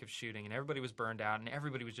last week of shooting, and everybody was burned out, and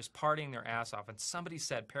everybody was just partying their ass off. And somebody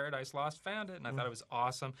said Paradise Lost found it, and I thought it was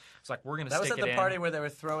awesome. It's like, we're going to That was stick at it the in. party where they were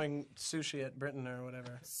throwing sushi at Britain or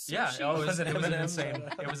whatever. Yeah, Sushi? oh, it was an M&Ms? insane.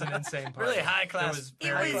 It was an insane party. Really high class. It was it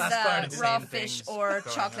very was class party. raw Same fish things or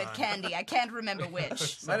going chocolate on. candy. I can't remember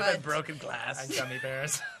which. Might have been but- broken glass. And gummy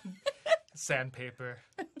bears, sandpaper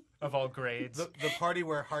of all grades. The party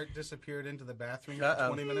where Hart disappeared into the bathroom for Uh-oh.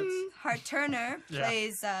 20 minutes Hart Turner Yeah.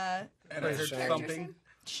 plays and I heard Shane. thumping.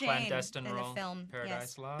 Shane Clandestine in the role. film. Paradise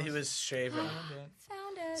Yes. Lost. He was shaving.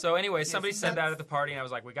 Found it. So anyway, somebody said that that's- at the party, and I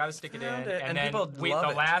was like, "We got to stick it in." Found it, and then people the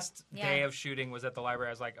love it. last Yeah. day of shooting was at the library.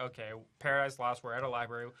 I was like, "Okay, Paradise Lost. We're at a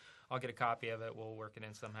library. I'll get a copy of it. We'll work it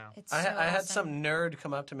in somehow." It's I so had awesome. some nerd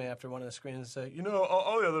come up to me after one of the screens and say, "You know,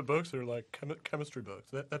 all the other books are like chemistry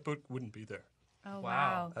books. That book wouldn't be there." Oh Wow,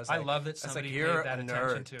 wow. I was I like- love that I was like, somebody "You're paid that a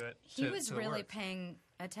attention nerd." to it. He to- was to the really work. paying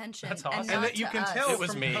attention. That's and awesome. not And that you to can us. tell It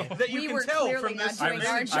was from, me. that you we can were tell clearly from not this. doing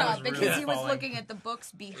our really- job because really he was falling. looking at the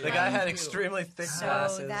books behind The guy had you. extremely thick So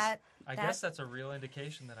glasses. I guess that's a real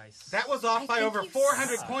indication that I. That was off I by think over you've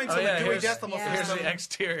 400 s- points Oh, on yeah, the Dewey here's- Decimal yeah. Here's System. the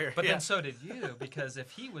exterior. But Yeah. then so did you, because if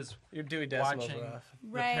he was Your Dewey Decimals watching were off. the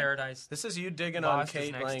Right. Paradise This is you digging on Lost is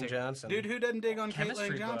Kate next Lang to- Johnson. Dude, who doesn't dig on Kate chemistry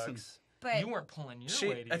Lang Johnson? books, But you weren't pulling your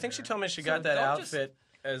weight. I think she either. told me she So got that don't just- outfit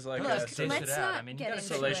as like Look, a Let's sort of- dish let's it out. not I mean, you get gotta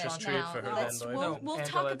into salacious it treat now. for her Let's, then, boy. we'll No, we'll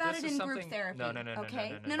Angela, talk about this it is in group something- therapy. No,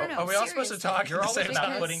 Okay? no. No. Are we all supposed to seriously. talk You're at the always same about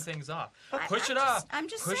time? putting things off. I- Push I'm it off. I'm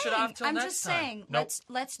just Push saying. it off till I'm next just time. saying. Nope.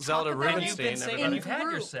 Let's Zelda talk about Rubinstein, it You've been saying everybody. you've had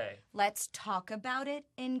your group. say. Let's talk about it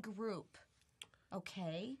in group.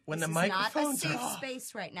 Okay? When this the is not a microphone's safe off.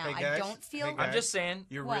 space right now. Hey, I guys. don't feel. Hey, guys. I'm just saying.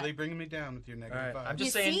 You're What? really bringing me down with your negative All right. vibe. I'm just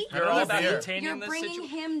You saying. see? You're You all see? about You're containing You're the bringing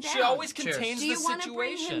situation. him She down. always Cheers. contains Do you the want to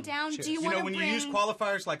bring situation. him down? Cheers. Do you You want know, to when bring? you use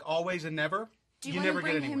qualifiers like always and never, do you you want never to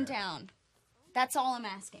get bring anywhere. him down? That's all I'm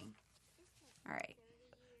asking. All right.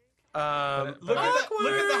 Look at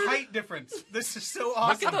the height difference. This is so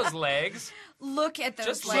awesome. Look at those legs. Look at those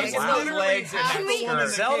Just look legs. at Wow. those legs in Half that the woman in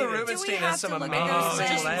skirt. Zelda Do we Rubinstein have has some to look at amazing those legs.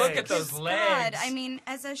 legs? Just look at those God, legs. I mean,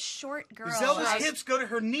 as a short girl, Zelda's I- hips go to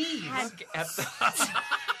her knees. had- At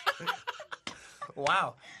the-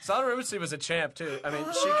 Wow. Zelda Rubinstein was a champ, too. I mean,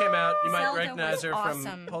 she came out, you might Zelda recognize was her awesome.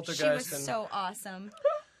 from Poltergeist. She was and so awesome.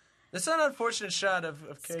 It's an unfortunate shot of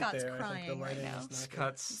Kate Scott's there. I think the crying right lighting now. is not good.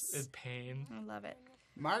 Scott's in pain. I love it.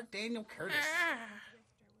 Mark Daniel Curtis.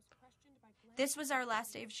 This was our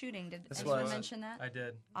last day of shooting. Did This anyone was. mention that? I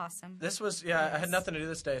did. Awesome. This was, I had nothing to do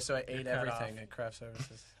this day, so I ate cut everything off. at craft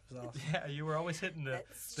services. It was awesome. Yeah, you were always hitting the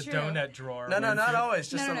That's true. donut drawer. No, weren't not you? always.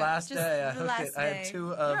 Just No, the no, last just day. I the hooked last it. I had day.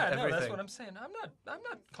 2 of Yeah, everything. no, that's what I'm saying. I'm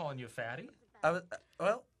not calling you a fatty. I was,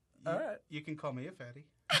 well, all right. You can call me a fatty.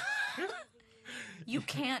 You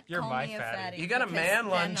can't You're call my me a fatty. fatty. You got to because man then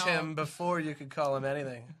lunge I'll- him before you could call him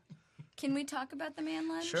anything. Can we talk about the man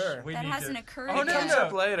lunge? Sure. We That need hasn't to- occurred Oh, yet. no, Comes no.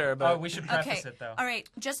 up later, but Oh, we should preface Okay. it though. All right.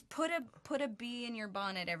 Just put a bee in your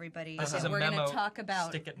bonnet, everybody. This and is a we're memo. gonna talk about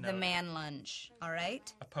Stick it the note. man lunge. All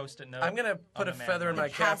right. A post-it note. I'm gonna put on a the man feather in my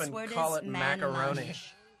lunge. cap and Password call is it man macaroni.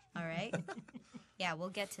 lunge. All right. Yeah, we'll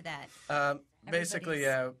get to that. Basically,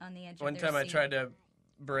 Everybody's on the edge of one their time I seat. tried to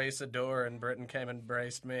brace a door, and Britton came and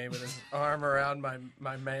braced me with his arm around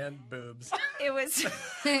my man boobs. It was.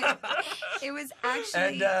 It was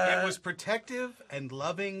actually. And It was protective and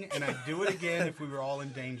loving, and I'd do it again if we were all in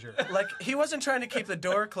danger. like he wasn't trying to keep the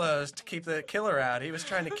door closed to keep the killer out. He was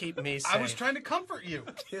trying to keep me safe. I was trying to comfort you.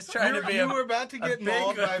 He was trying to be You a, were about to get big-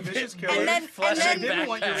 mauled by a vicious killer. And then- flesh and I then- didn't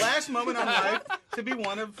want your last moment on life to be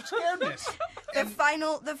one of scaredness. the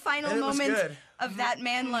final And it was moment good. of that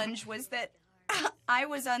man lunge was that I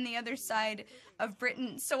was on the other side of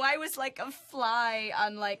Britain, so I was like a fly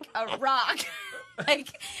on like a rock.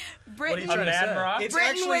 Like What are you Britain, trying to Man say? rock? It's Britain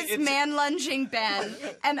actually was it's, man lunging Ben,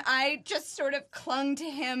 and I just sort of clung to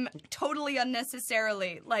him totally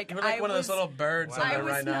unnecessarily. Like You were like I one of was, those little birds Wow. on I a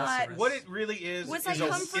was not- rhinoceros. what it really is. Was is I a,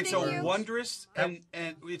 comforting it's a you? wondrous and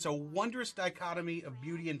it's a wondrous dichotomy of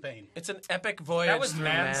beauty and pain. It's an epic voyage That was through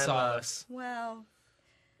man man solace. Well,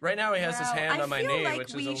 Right now he has his well, hand I on my feel knee, like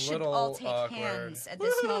which we is a should little all take awkward. hands at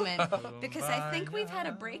this moment because I think we've had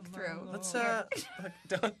a breakthrough. Let's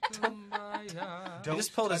don't. Kumbaya. He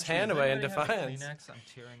just pulled his touch me. hand away in Anybody have a defiance. Kleenex? I'm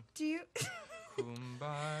tearing. Do you?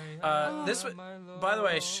 Kumbaya. This was, by the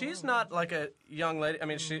way, she's not like a young lady. I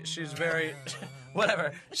mean, she's very,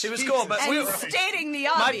 whatever. She was cool, but And we. stating the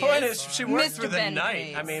My obvious. point is, she worked Mr. through the Ben night.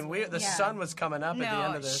 Case. I mean, the Yeah. sun was coming up at the end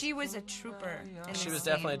No, of this. she was a trooper. in She this was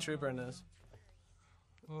definitely a scene. trooper in this.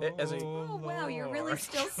 Oh wow, you're really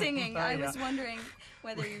still singing. I was wondering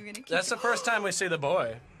whether you were gonna keep. That's the first time we see the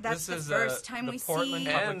boy That's This the is first time the we Portland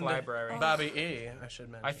see. Public and Library. Bobby E. I should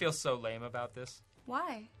mention. I feel so lame about this.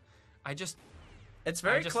 Why? I just it's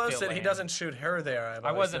very I just close feel that he lame. doesn't shoot her there. I've I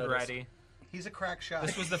always wasn't noticed. ready. He's a crack shot.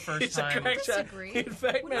 This was the first He's a time. crack shot. disagree. He in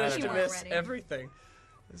fact What do you managed mean to you weren't miss ready? everything.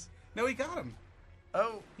 No, he got him.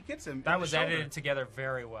 Oh, He gets him. in That the was shoulder. edited together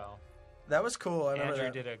very well. that was cool. I remember Andrew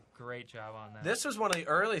that. did a great job on that. This was one of the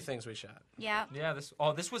early things we shot. Yeah, Yeah,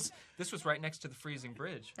 this was right next to the freezing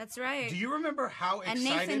bridge. that's right. Do you remember how and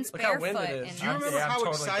excited? Nathan's Look how barefoot. windy it is. in Do you remember Yeah, I'm how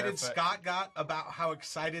totally excited barefoot. Scott got about how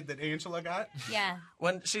excited that Angela got? Yeah.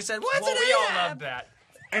 When she said, "What's Well, an we all Ahab?" loved that.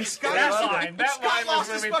 And Scott, That was- line, that Scott line was lost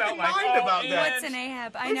where his we fucking felt like, mind oh, about that. What's an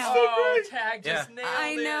Ahab? I know. Oh, Tag just Yeah. nailed I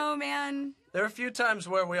it. know, man. There were a few times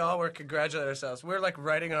where we all were congratulating ourselves. We were like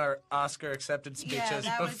writing our Oscar accepted Yeah, speeches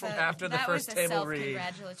that was before, a, after the that first was a table read.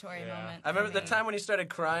 self-congratulatory Yeah. moment. I remember for the me. time when you started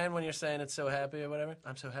crying when you're saying it's so happy or whatever.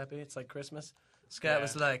 I'm so happy. It's like Christmas. Scott Yeah.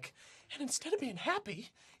 was like, and instead of being happy,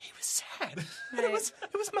 he was sad. And Right. it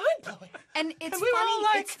was mind blowing. And it's And we were funny. all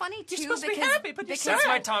like, it's funny too "You're supposed to be because happy, but you're because sad." That's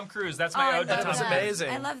my Tom Cruise. That's Oh, my I ode to love That was Tom that. Cruise. amazing.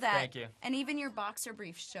 I love that. Thank you. And even your boxer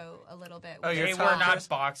briefs show a little bit. Oh, you're They Tom were not Cruise?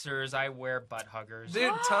 boxers. I wear butt huggers.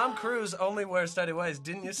 Dude, Tom Cruise only wears steady ways.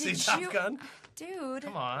 Didn't you see Did Top you- Gun? Dude.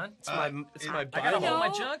 Come on. It's my I gotta Bible. hold my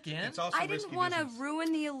No. junk in. It's also I risky didn't want to business.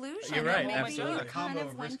 ruin the illusion. You're right, Maybe absolutely. you A kind combo of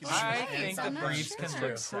of went risky both business. I ways. think the I'm not briefs sure. can true. look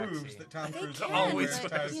Proves sexy. that Tom They Cruise can, always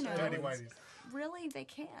but, has you know, tidy it's- whities. Really, they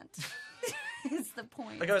can't. Is the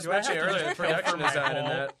point. Like I was Do I have mentioning to earlier, the just pay for production my design in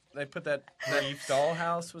whole that. They put that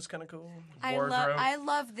dollhouse was kind of cool. wardrobe. I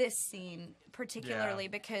love this scene particularly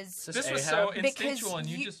because This This was Ahab? so because instinctual, and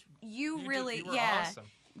you just you you really just, you were yeah awesome.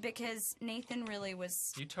 because Nathan really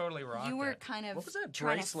was. You totally rocked You were it. kind of What was that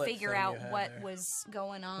trying to bracelet figure thing out you had what there? was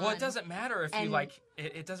going on. Well, it doesn't matter if you And- like.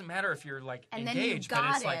 It doesn't matter if you're like And then you engaged, but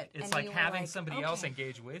got it's like it, it's and like you were having like, somebody else okay.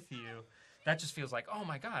 engage with you. That just feels like, oh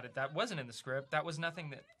my god, that wasn't in the script. That was nothing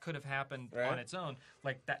that could have happened Right. on its own.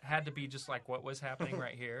 Like that had to be just like what was happening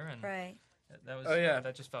right here. And Right. That was. Oh, yeah.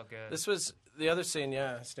 That just felt good. This was the other scene.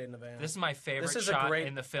 Yeah, I stayed in the van. This is my favorite This is a shot great-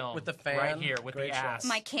 in the film. with the fan. right here with Great the shot. ass.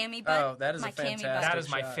 My cami butt. Oh, that is a my cami fantastic butt. That is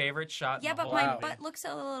my shot. favorite shot. Yeah, in the but whole my movie. butt looks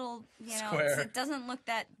a little, Square. it doesn't look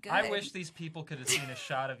that good. I wish these people could have seen a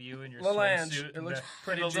shot of you in your Little Ange, swimsuit. it in looks the-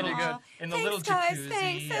 pretty in the little, good. In the Thanks, little guys, jacuzzi.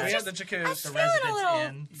 thanks. yeah. I We was had just- the I jacuzzi. was The feeling a Residence little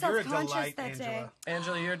Inn. You're a self-conscious delight, that day. Angela.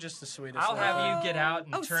 Angela, you're just the sweetest. I'll lady. have you get out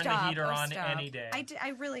and Oh, turn stop. the heater Oh, on stop. any day. I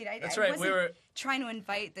really, That's I right, wasn't we were- trying to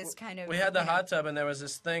invite this kind of. We had the you know, hot tub, and there was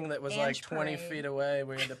this thing that was like Ange 20 parade. feet away.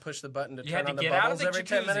 We had to push the button to You turn had to on the get out of bubbles the every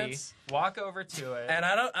 10 jacuzzi, minutes. walk over to it, And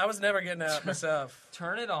I was never getting out myself.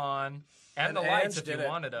 turn it on, and And the lights Ange if you did it.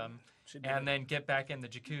 wanted them, She did and it. then get back in the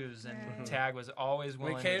jacuzzi. And Tag was always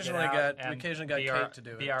willing occasionally to get out got- we and occasionally got be Kate our, to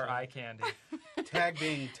do be it, our too. eye candy. Tag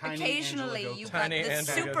being tiny Occasionally, Angela you Goat. got Tiny the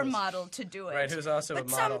Angela supermodel to do it. Right, who's also but a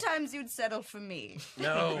model. sometimes you'd settle for me.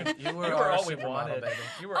 No, you were, You were our all we supermodel, wanted. baby.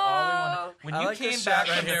 You were all we wanted. Oh. When I you like this came shot back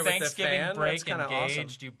right from here the with the Thanksgiving fan. break That's kinda engaged,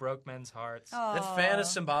 awesome. you broke men's hearts. That fan is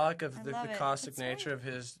symbolic of I the love it. caustic That's nature of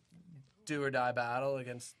his do or die battle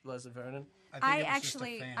against Leslie Vernon. think I it was just a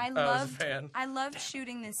actually, fan. I Oh, it was a loved, fan. I loved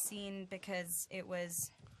shooting this scene because it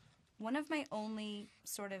was one of my only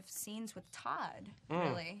sort of scenes with Todd.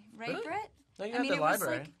 Really, right, Really? Brett? No, you I had mean, the it was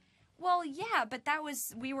library. like, well, yeah, but that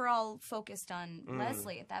was we were all focused on Mm.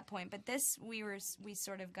 Leslie at that point. But this, we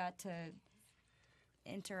sort of got to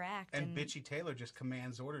interact, And Bitchy Taylor just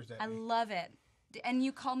commands orders at I me. love it. And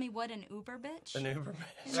you call me what, an Uber bitch? An Uber.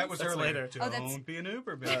 That was That's earlier. later. Oh, Don't that's- be an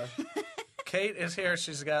Uber bitch. Kate is here.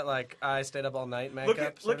 She's got like I stayed up all night makeup. Look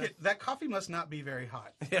at sort of. that coffee must not be very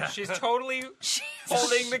hot. Yeah. She's totally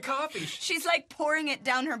holding the coffee. She's like pouring it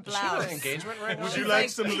down her She have blouse. an engagement ring. Would on? you like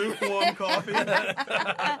some lukewarm coffee?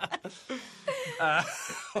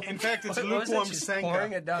 In fact, it's What was it? lukewarm She's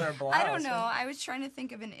pouring Senka. it down her blouse. I don't know. I was trying to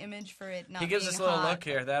think of an image for it not He gives being us a little hot. look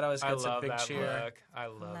here. That always I gets a love big that cheer. look. I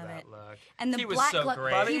love Love that it. look. And the He was black so glove.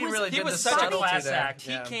 great. Bobby, he you was, really He did was the such a subtlety class there. act.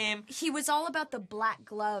 He Yeah. came. he was all about the black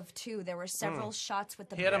glove too. There were several shots with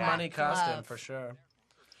the He had a black money costume glove. for sure.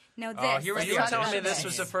 No, Oh, this. here was this You were the telling me audition this scene.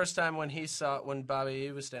 was the first time when Bobby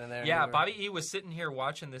E was standing there. Yeah, You were- Bobby E was sitting here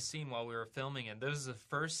watching this scene while we were filming it. This was the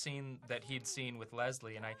first scene that he'd seen with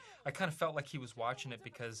Leslie, and I kind of felt like he was watching it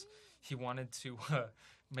because he wanted to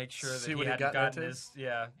make sure that See he what he hadn't got gotten into? his, he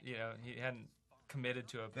hadn't committed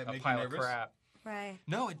to That a make you pile of nervous? crap. Right.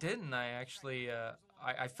 No, it didn't. I actually,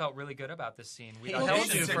 I felt really good about this scene. We He Well, held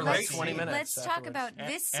this- you it's a for great like 20 scene. minutes. Let's talk afterwards. about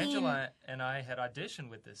this scene. Angela and I had auditioned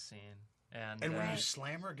with this scene. And And when you Right.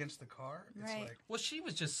 slam her against the car, it's Right. like well, she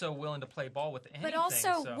was just so willing to play ball with anything. But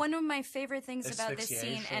also, so. one of my favorite things about this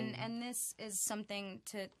scene, Asphyxiation. and this is something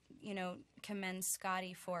to, commend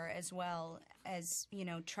Scotty for as well as,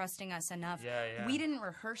 trusting us enough. Yeah, yeah. We didn't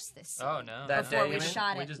rehearse this scene Oh no! That before day, we you mean?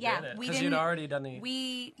 shot We it. just yeah, did it. we Because didn't. you'd already done the.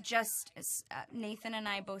 We just, Nathan and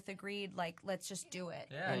I both agreed, like, let's just do it.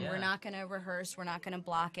 Yeah, and yeah. we're not going to rehearse. We're not going to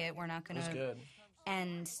block it. We're not It going was to. good.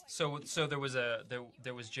 And So there was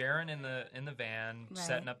Jaron in the van Right.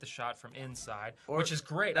 setting up the shot from inside, Or- which is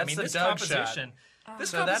great. that's I mean, the this Doug shot. composition,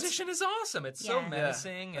 this So that's- composition is awesome. It's so Yeah.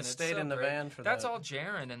 menacing, I and it's stayed so in the great. van for That's that. all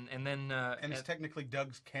Jaron, and then and it's technically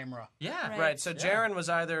Doug's camera. yeah, Right. Right, so Yeah. Jaron was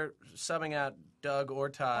either subbing out Doug or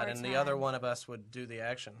Todd, Or and the other Todd. one of us would do the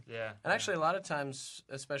action. yeah. And actually, a lot of times,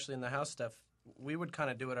 especially in the house stuff, we would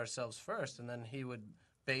kind of do it ourselves first, and then he would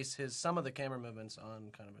base some of the camera movements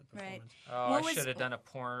on kind of a Right. performance. Oh, What I was- should have done a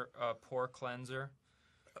pore cleanser.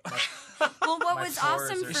 well, what My was pores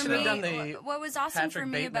awesome are for should've me, done the what was awesome Patrick for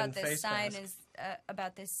me about Bateman this face side mask. is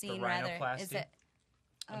about this scene The rather is rhinoplasty? that.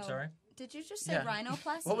 I'm Oh, sorry. Did you just say Yeah.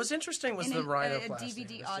 rhinoplasty? What was interesting was In the a rhinoplasty. DVD It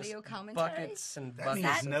was just audio commentary? buckets and That buckets.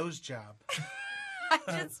 means that- nose job.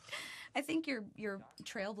 I think you're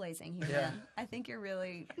trailblazing here, Yeah. man. I think you're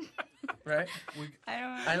really. Right? I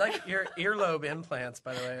don't. I like your earlobe implants,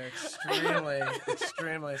 by the way. They're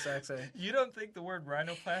extremely sexy. You don't think the word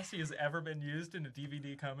rhinoplasty has ever been used in a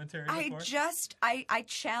DVD commentary I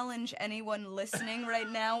challenge anyone listening right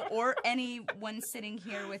now or anyone sitting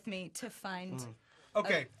here with me to find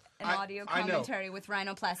Okay. an I- audio I know. commentary with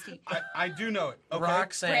rhinoplasty. I do know it. Okay?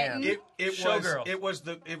 Roxanne. Britain. It was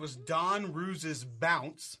Showgirl. Don Ruse's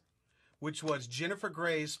Bounce, which was Jennifer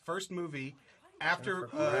Grey's first movie after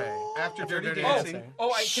Grey. Dirty Dirty Dancing. Dancing.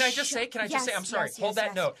 Can I just say? Can I just say? Yes, I'm sorry. yes, Hold yes, that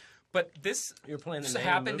yes. note. But this You're playing the just main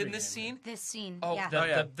happened movie in this game. scene. This scene. Oh,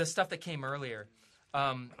 yeah. the stuff that came earlier,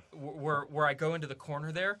 where I go into the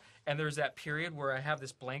corner there, and there's that period where I have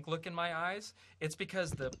this blank look in my eyes. It's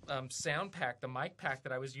because the sound pack, the mic pack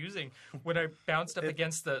that I was using when I bounced up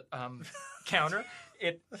against the counter,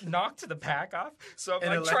 it knocked the pack off. So I'm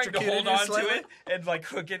It like trying to electrocuted hold you on to slightly? it and like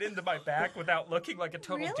hook it into my back without looking like a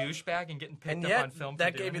total Really? douchebag and getting picked And up yet, on film.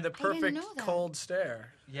 that for gave you doing the it. I didn't perfect know that. cold stare.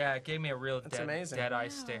 Yeah, it gave me a real amazing. dead eye Wow.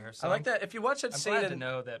 stare. So I like that. If you watch that I'm scene, glad to in,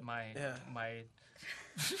 know that my Yeah. my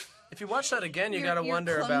if you watch that again, you Your- got to your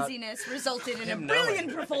wonder about. clumsiness resulted in a him knowing.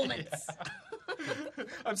 brilliant performance.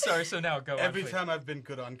 I'm sorry. So now go Every on. please. time I've been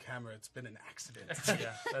good on camera, it's been an accident.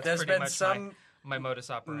 Yeah, that's There's pretty been much some my modus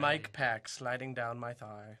operandi. mic pack sliding down my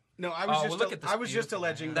thigh. No, I was Oh, just well, look at this I was just beautiful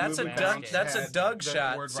alleging man. the That's a movie Doug. Bounce That's a had Doug the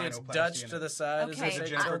shot. word See, it's rhinoplasty Dutch in to it. the side. Okay, As It they was say, a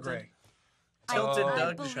Jennifer tilted. Grey. Tilted I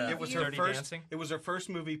Doug believe shot. It was you. her Dirty first. Dancing? It was her first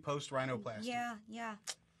movie post rhinoplasty. Yeah, yeah.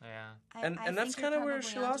 Yeah. And that's kind kind of where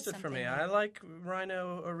she lost it for me. I like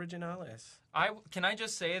Rhino Originales. Can I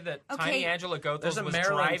just say that Okay. Tiny Angela There's Gothels a was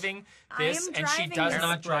Maryland- driving I this, am and she driving does this.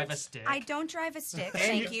 not drive a Right. stick. I don't drive a stick. And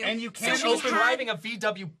Thank you- and you So can't she She's open- had- driving a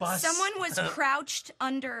VW bus. Someone was crouched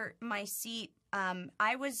under my seat.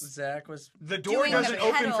 I was, Zach was. The door Doing the doesn't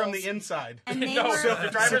open from pedals. the inside, and they no, were. the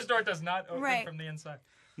driver's door does not open Right. from the inside.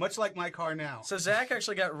 much like my car now. So Zach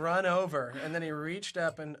actually got run over, and then he reached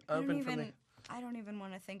up and opened from the. I don't even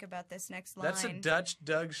want to think about this next line. That's a Dutch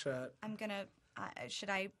Doug shot. I'm gonna. Should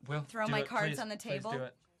I Well, throw do my it, cards please. on the table? Please do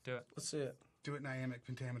it. Do it. Let's see it. Do it in iambic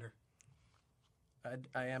pentameter.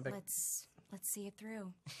 Iambic. Let's see it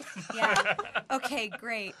through. Yeah. Okay.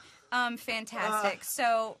 Great. Fantastic.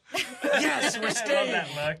 So, Yes, we're Love staying. that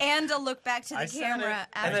look. and a look back to the I said camera it.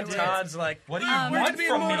 And then afterwards. Todd's like, What do you "We're want to be in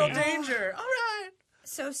from mortal me?" danger. All right.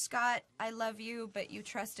 So Scott, I love you, but you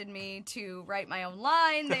trusted me to write my own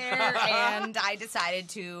line there, and I decided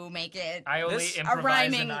to make it. I only This- a improvise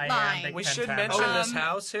rhyming an line. iambic We should pentameter. mention this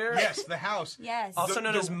house here. Yes, the house. Yes. Also The-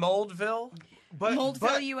 known the- as Moldville. But Moldville,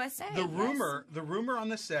 but USA, The yes. rumor on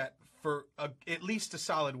the set for at least a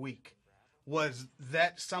solid week was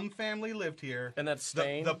that some family lived here, And that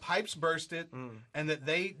stain? the pipes bursted, and that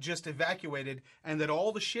they just evacuated, and that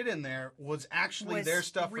all the shit in there was actually Was their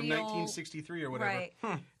stuff from real- 1963 or whatever.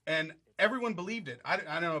 Right. And everyone believed it. I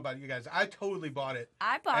don't know about you guys. I totally bought it.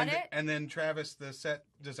 I bought and, it. And then Travis, the set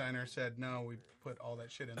designer, said, "No, we put all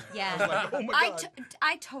that shit in there." Yeah. I was like, "Oh my god."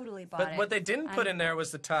 I totally bought But it. what they didn't put I'm- in there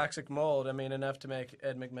was the toxic mold. I mean, enough to make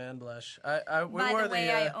Ed McMahon blush. We By wore the way,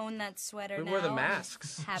 the. I own that sweater we now. wore the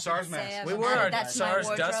masks. Happy to SARS say mask. I've We wore added our that to my SARS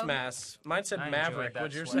dust wardrobe. masks. Mine said I enjoyed Maverick. that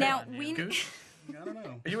What'd yours say? sweater. Now on we you. Goose? I don't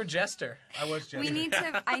know. You were Jester. I was we joking. need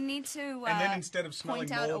to. I need to. And then instead of smelling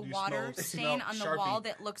point out mold, a you water smell stain on the Sharpie. wall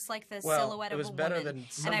that looks like the Well, silhouette it of was a better woman,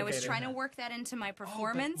 than and I was suffocating. trying to work that into my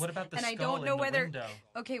performance. what about the and I skull don't know in the whether. window?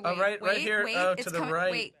 Okay, Oh, wait, right wait, here. wait. Oh, it's to the coming.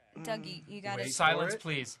 right. Wait, Dougie, you got Wait. to. Silence, it?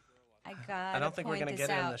 please. I got. I don't think we're going to get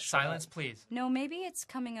it in out. the shot. Silence, please. No, maybe it's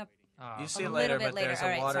coming up. You see A it little later, bit but later. there's All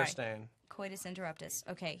a right, water sorry. stain. Coitus interruptus.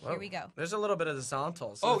 Okay, Whoa. here we go. There's a little bit of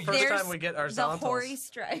zontals. So Oh, the first There's time we get our the zontals. hoary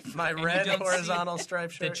stripe. My red don't see horizontal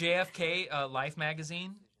stripe The shirt. JFK Life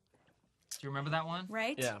magazine. Do you remember that one?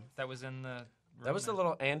 Right? Yeah. That was in the. That was the room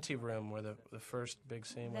little ante-room where the first big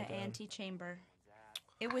scene The went down. antechamber.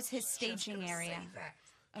 It was his staging area.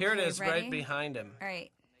 Here it Okay, is, ready? right behind him. All right,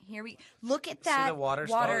 here we look at that the water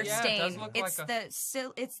stain? Oh, yeah, it stain. does look It's like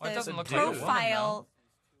it's Well, it the doesn't look like a woman, profile.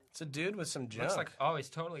 It's a dude with some there. junk. Looks like he's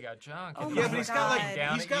totally got junk. Oh And my Yeah, but he's got God. like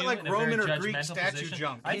down he's at got you like in a very Roman or Greek judgmental statue position.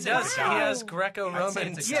 junk. he I'd say does. it's He a- has I'd Greco-Roman say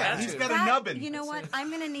it's a Yeah, statues. he's got a That- nubbin. You know what?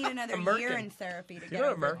 I'm gonna need another Merkin. year in therapy to You get know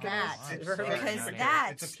what over Merkin that. is? Have you ever heard of Because it?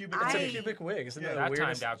 that's It's a pubic- It's I- a pubic wig. Isn't Yeah. that the That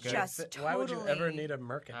weirdest? timed out good. Just Why would you ever totally- need a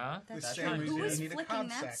Merkin? Huh? The That's same right. reason Who you was need a flicking cod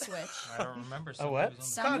that sack. switch? I don't remember. what? Somebody was on the-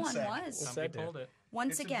 Someone Concept. was. What's Somebody that do? pulled it.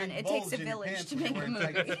 Once It's a again, big it takes bulge a in your village pants to when make you're a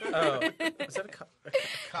wearing movie. tights. Oh, is that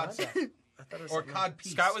a Cod sack. I thought it was Or something- cod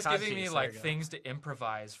piece. Scott was Cod giving me piece, like there you go. things to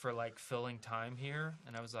improvise for like filling time here,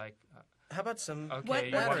 and I was like, How about some? okay, What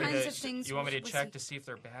you want me kinds to, of things you want me to was check he- to see if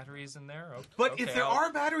there are batteries in there? But Okay, if there I'll-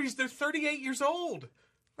 are batteries, they're 38 years old.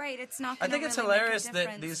 Right, it's not. I Gonna think it's really make a hilarious that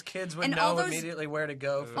difference. these kids would And know all those- immediately where to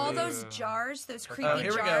go. For all these. those jars, those creepy Oh,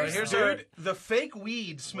 here we go. jars. Here's our- Dude, the fake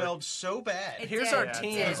weed smelled so bad. It Here's did, our it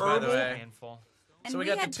teams, did. by the Herbal. way. Painful. And So we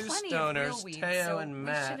got the had two plenty of real stoners, weed, Teo so and we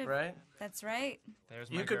Matt, should've- right? That's right.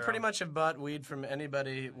 There's my You could girl. pretty much have bought weed from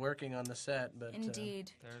anybody working on the set, but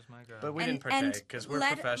Indeed. There's my girl. but we And- didn't partake and because we're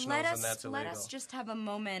let- professionals let us, and that's illegal. Let us just have a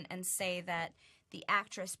moment and say that the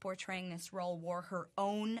actress portraying this role wore her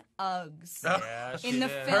own Uggs yeah, she in the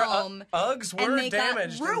did. film. Uggs were and they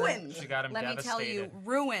damaged. got in the- ruined. She got 'em Let me tell you, devastated.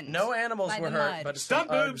 ruined. No animals by were the hurt, mud. but Stunt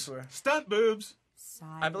some Uggs boobs. were. Stunt boobs.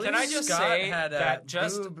 Sigh. I believe Can I just Scott say had a that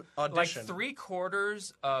just boob like audition.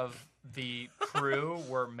 3/4 of the crew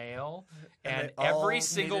were male, And and they all every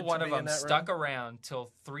single needed to one of be in them that stuck around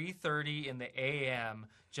till 3:30 in the a.m.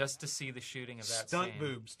 just to see the shooting of that Stunt scene.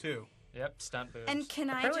 boobs too. Yep, stunt boobs. And can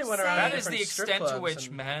Apparently I just went say around that is the different strip extent to clubs which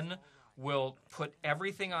and- men will put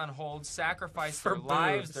everything on hold, sacrifice For their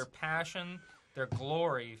lives, boobs. their passion, their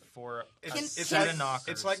glory for a It's set like, of knockers.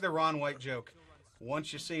 it's like the Ron White joke.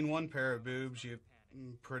 Once you've seen one pair of boobs, you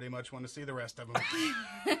pretty much want to see the rest of them.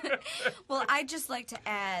 Well, I'd just like to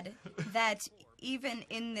add that even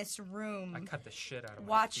in this room, I cut the shit out of my feet in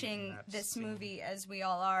watching that this scene. movie as we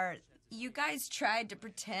all are, you guys tried to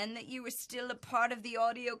pretend that you were still a part of the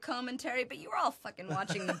audio commentary, but you were all fucking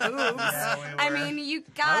watching the boobs. I mean, you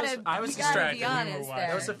gotta, I was you gotta be distracted. honest We were there.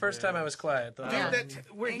 That was the first time I was quiet. Though. Dude, Yeah.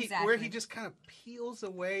 where Exactly. he just kind of peels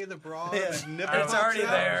away the bra Yeah. and his nipple It's pops already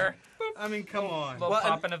out. there. I mean, come on. Little Well,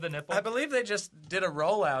 popping of the nipple. I believe they just did a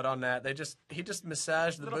rollout on that. He just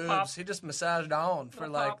massaged the Little boobs. pop. He just massaged on for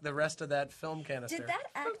Little like pop. the rest of that film canister. Did that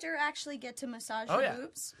actor actually get to massage Oh, the yeah.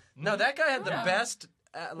 boobs? No, that guy had the Yeah. best.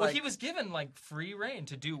 Well, he was given like free reign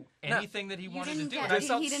to do anything that he You wanted to didn't do. get- And I he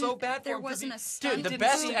felt didn't- so bad for there him 'cause wasn't he- a stunt Dude, the He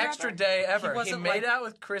best didn't extra rubber? day ever. He wasn't made like- out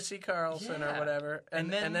with Chrissy Carlson or Yeah. whatever,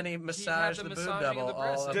 and then he had massaged the boob massaging double. of the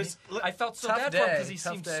breasts. All And of Does- I felt so Tough bad for him day. because he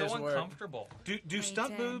Tough seemed so day's work. uncomfortable. Do stunt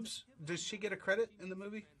did. boobs? Does she get a credit in the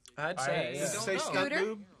movie? I'd I say. don't Yeah. Does it say know. stunt Scooter?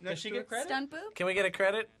 boob next Does she to get it? credit? Stunt boob? Can we get a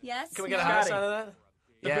credit? Yes. Can we get a no? house Scotty. out of that?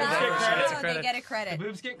 The Yeah, boobs that get was- credit. that's a Oh, credit. they get a The credit.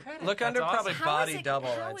 boobs get credit. Look That's under awesome. probably How body is it,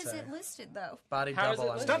 double. How I'd is say it listed though? body How is double.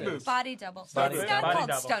 it I'd listed? Stunt say. boobs. Body double. Body it's double. not Body called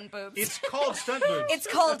double. stunt boobs. It's called stunt boobs. It's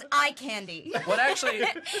called eye candy. What actually?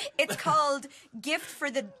 It's called gift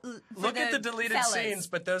for the. Look at the deleted fellas. scenes,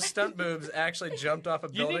 but those stunt boobs actually jumped off a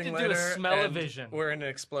You need building to do a later smell-o-vision. and were in an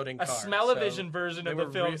exploding A car. smell-o-vision so version they of the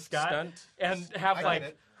were film, re- Scott, stunt. and have I like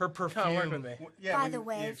get it. her Come on, work with perfume. me. Yeah, By when the you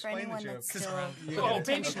way, for explain the anyone joke. that's still. You Oh, get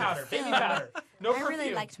baby attention. powder, baby powder. No I perfume.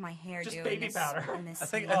 really liked my hair Just doing baby this, powder. in this I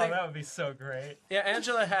think- scene. Oh, that would be so great. Yeah,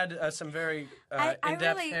 Angela had some very I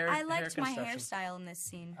in-depth really hair. I liked hair my construction. hairstyle in this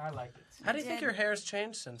scene. I liked it. How do you think did. your hair's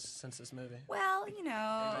changed since this movie? Well, you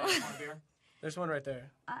know, There's one right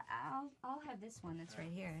there. I'll have this one that's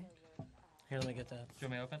right here. Here, let me get that. Do you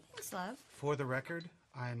want me to open? Thanks, love. For the record,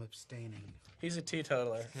 I am abstaining. He's a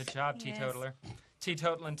teetotaler. Good job, Yes. teetotaler.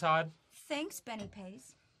 Teetotaling Todd. Thanks, Benny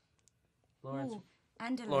Pace. Lawrence, Ooh,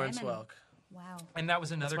 and a Lawrence lemon. Welk. Wow. And that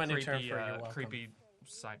was another my new term creepy, for you're welcome. creepy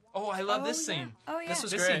side. Oh, I love this yeah. scene. Oh yeah. This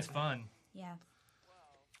was This great. scene's fun. Yeah.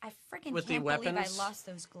 I freaking With the can't believe I weapons? lost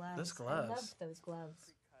those gloves. Those I gloves. loved those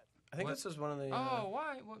gloves. I think What? this was one of the. Oh,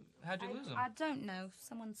 why? How'd you lose them? I don't know.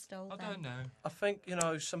 Someone stole I them. don't know. I think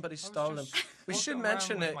somebody stole them. just We walking should around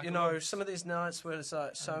mention with it. my You know, gloves. some of these nights where it's like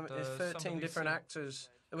And, 13 somebody different said- actors.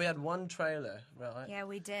 We had one trailer, right, Yeah,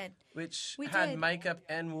 we did. which We had did. makeup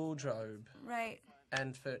and wardrobe Right.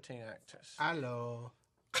 and 13 actors. Hello.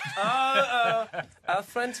 Our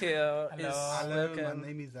friend here is Hello, my welcome.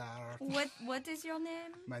 name is Art. What is your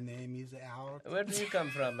name? My name is Art. Where do you come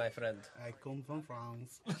from, my friend? I come from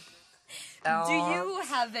France. Do you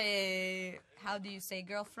have a how do you say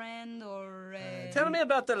girlfriend or a Tell me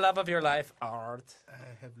about the love of your life, Art.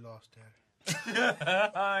 I have lost her.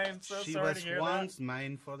 I'm so She was once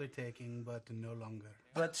mine for the taking, but no longer.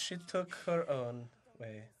 But she took her own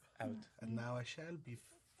way out. And now I shall be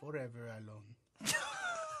forever alone.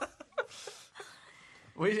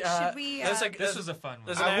 We, Should we, This was a fun one.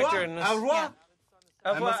 There's an actor in this. Au revoir.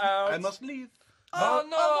 Yeah. Au revoir, I Art. must leave. Oh,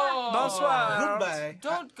 no! Bonsoir. Goodbye.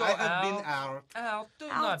 Don't go I have out. been out. Al, do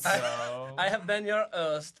Al. not go. I have been your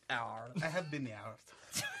host, Art. I have been out.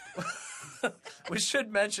 We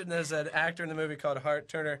should mention there's an actor in the movie called Hart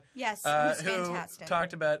Turner. Yes, who's who fantastic.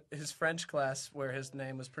 talked about his French class where his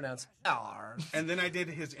name was pronounced Art. And then I did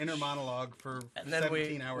his inner monologue for And then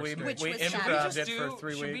 17 hours we straight. Which we was improv fabulous. it for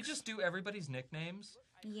 3 Should we weeks. just do everybody's nicknames?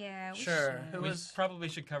 Yeah, we Sure. should. Who We was probably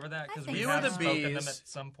should cover that because think we You have were the spoken them bees. at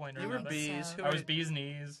some point or You were another. bees. so. Who I were was bees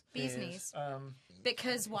knees. Bees Yes. knees. Who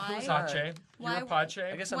Because why? was I? Pache. Why- You were Pache?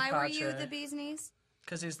 I guess I'm Why were you Pache. the bees knees?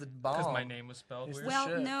 Because he's the bomb. Because my name was spelled He's weird. the Well,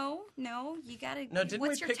 shit. no, you gotta. No, didn't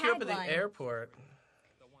what's we your pick you up at tagline? the airport?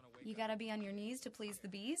 You gotta be on your knees to please the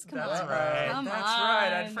bees. Come That's on, right. Come That's on. right.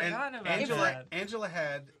 I'd And forgotten about Angela, that. Angela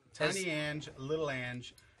had As- Tiny Ange, Little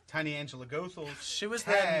Ange, Tiny Angela Gothel's She was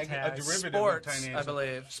Tag, Tag. a derivative Sports, of Tiny I Angela.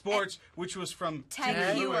 believe. Sports, which was from Tag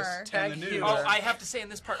T.V. Hewer. Lewis and Tag the news. Hewer. Oh, I have to say in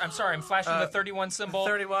this part, I'm sorry, I'm flashing the 31 symbol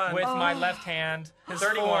 31. with my Oh. left hand. His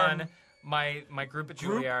 31, form. my group at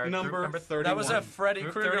Group Juilliard. number number 31. That was a Freddy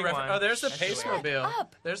Group Krueger 31. reference. Oh, there's the That's Juilliard. Pace-mobile. Shut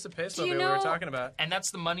up. There's the Do Pace-mobile you we were know- talking about. And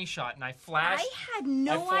that's the money shot. And I flashed. I had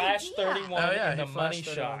no I flashed idea. 31 Oh, yeah, in the he money flashed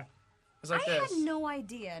 31. shot. It was like I this. had no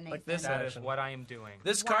idea, Nathan. Like this. That is action. what I am doing.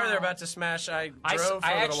 This car they're Wow. about to smash, I drove I for a little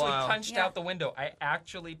actually while. punched Yeah. out the window. I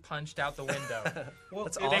actually punched out the window. Well,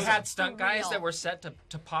 That's it- They awesome. had stunt guys Real. that were set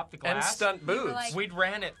to pop the And glass. stunt boobs. like- We'd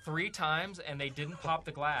ran it 3 times and they didn't pop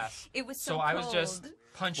the glass. It was so I was just cold.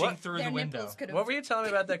 punching What? through Their the window. nipples could have What were you telling me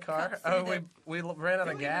about that car? cut through Oh, the- we ran out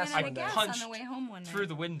of We gas ran out one of day. gas Punched on the way home one night. through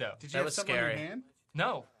the window. Did you That have was something on scary. your hand?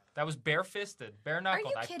 No, that was bare-fisted,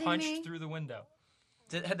 bare-knuckled. I kidding punched me? through the window.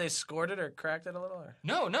 Had they scored it or cracked it a little? Or?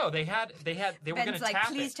 No, they were Ben's going to like, tap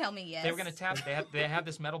please it. tell me yes. They were going to tap it. They had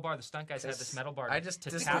this metal bar. The stunt guys had this metal bar. I just to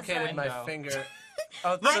tap the dislocated my window. finger.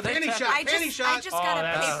 Oh, Look, so they penny tapped- shot. I Penny just, shot. I just got a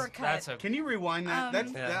that's, paper cut. That's a. Can you rewind that?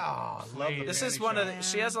 That's Yeah. oh, love the This penny is one shot. of the,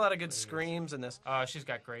 she has a lot of good screams in this. She's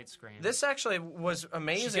got great scream. This actually was she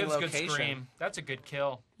amazing gives location. good scream. That's a good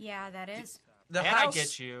kill. Yeah, that is. The And I house,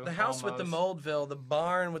 get you, the house with the almost. Moldville, the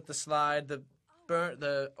barn with the slide, the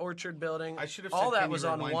orchard building. I should have all said, that can you was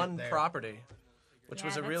on rewind one it there? property, which Yeah,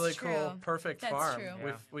 was a that's really true. cool, perfect That's farm. true.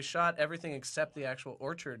 Yeah. We shot everything except the actual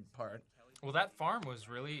orchard part. Well, that farm was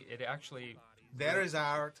really. It actually. That is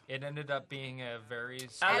art. It ended up being a very Hello,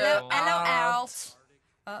 special. Hello, Alt.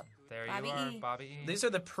 There Bobby you are, E. Bobby E. These are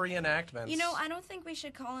the pre-enactments. You know, I don't think we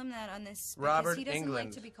should call him that on this because Robert he doesn't England.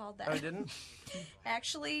 like to be called that. Oh, you didn't?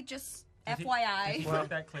 Actually, just Did he FYI, make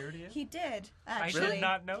that clear to you? he did. I Actually, did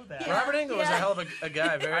not know that. Yeah. Robert England was a yeah. hell of a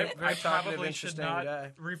guy. Very, I very talkative, probably should interesting not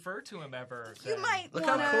guy. refer to him ever. You then. might Look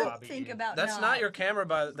how want cool- to think about That's not your camera,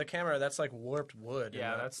 by the camera. That's like warped wood.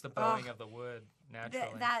 Yeah, you know? that's the bowing of the wood naturally.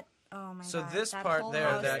 that. Oh my So god. this that part whole there,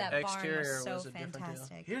 house, that that barn exterior was so was a different deal.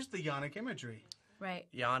 fantastic. Here's the Yannick imagery. Right,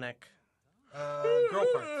 Yannick. Girl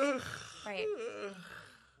parts. right.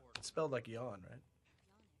 It's spelled like yawn, right?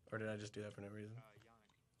 Or did I just do that for no reason?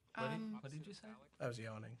 What did you say? I was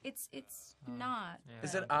yawning. It's not. Yeah.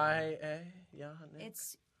 Is it I-A? Yannick?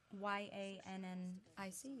 It's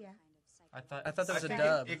YANNIC. Yeah. I thought I thought that was I a think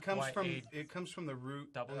dub. it comes from Y-A-W? the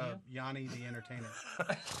root W? Yanni the Entertainer.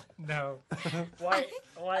 no. I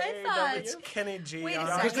thought. Kenny G. Wait a Yannick.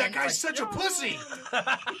 second. Because that guy's such a pussy.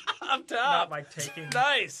 I'm top. Not like taking.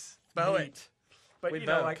 Nice. Bow it. But We you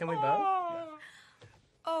bow. know, like, Can we bow?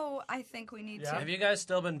 Oh, I think we need Yeah. to. Have you guys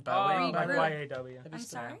still been bowing? like Regroup. YAW. I'm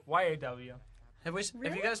sorry. YAW. Have you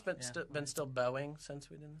Really? guys been still bowing since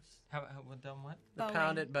we did this? How done what? The Bowing.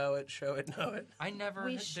 pound it, bow it, show it, know it. I never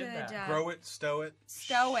We did should that. Grow it, stow it,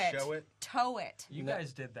 Stow it. show it. Tow it. You No.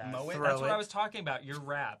 guys did that. Mow it. Throw That's what it. I was talking about. Your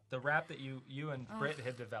rap, the rap that you and Britt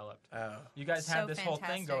had developed. Oh. You guys So had this whole thing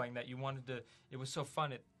fantastic. going that you wanted to. It was so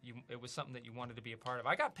fun. It was something that you wanted to be a part of.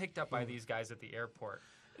 I got picked up by these guys at the airport.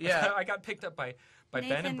 Yeah. I got picked up by Ben and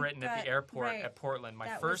Nathan Britton at got- the airport right. at Portland. My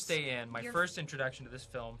That first was day in, my your- first introduction to this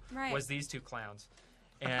film Right. was these two clowns.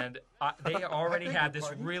 And they already had this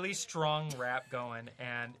really strong rap going,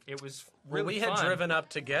 and it was really Well, we had fun. driven up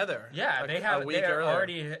together. Yeah, like they a had week they earlier.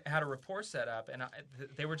 already had a rapport set up, and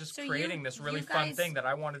they were just So creating you- this really you fun guys- thing that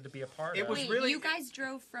I wanted to be a part It of. was Wait, really- you guys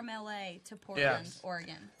drove from LA to Portland, Yes.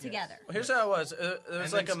 Oregon, together. Well, here's how it was. It And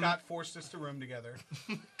was then like Scott forced us to room together.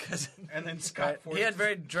 'cause- And then Scott right, forced he had us-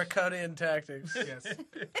 very draconian tactics. Yes.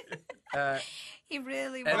 He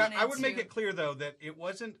really But wanted I would to. make it clear, though, that it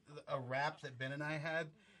wasn't a rap that Ben and I had.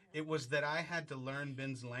 It was that I had to learn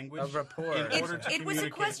Ben's language Of rapport. in order to It was a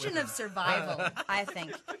communicate question with of him. survival, I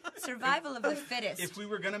think. Survival of the fittest. If we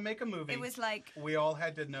were going to make a movie, It was like, we all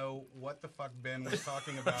had to know what the fuck Ben was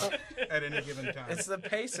talking about at any given time. It's the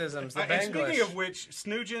paceisms, the And speaking Banglish. of which,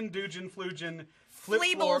 Snoogin, Doogin, Floogin, Flip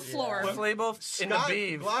Fleeble Floor, floor. Fleeble in the Scott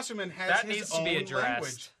beeve. Glosserman has That his needs to own be addressed.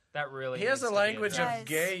 language. That really. He has needs a to be language addressed. Yes. of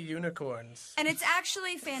gay unicorns. and it's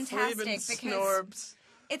actually fantastic Fleabin because snorbs.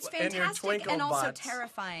 it's and your fantastic and also Twinklebots.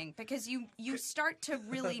 terrifying because you start to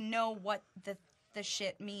really know what the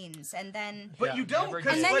shit means, and then But Yeah. you don't, Never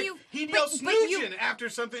because And then like, you- he'd but- yell but you- Snoogin after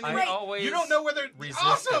something. I and always you don't know whether it's resisted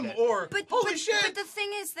awesome it. or But, holy but, shit. but the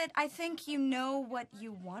thing is that I think you know what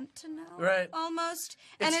you want to know, Right. Almost,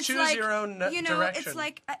 It's and it's choose like your own you know, direction. it's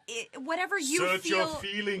like whatever you Search feel, your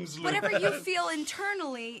feelings, Luke. whatever you feel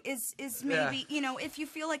internally is maybe Yeah. you know if you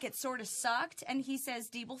feel like it sort of sucked, and he says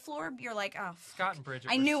Deebleflor, you're like, oh, Scott and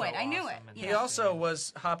Bridget. I were knew so it, I knew awesome it. in He He this also scene.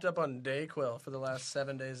 was hopped up on Dayquil for the last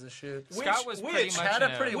 7 days of the shoot. Scott was pretty which much had a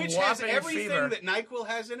in pretty Which has whopping everything fever. that NyQuil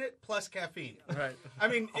has in it, plus caffeine. Right. I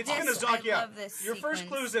mean, it's This- going to zonk you I out. love this Your first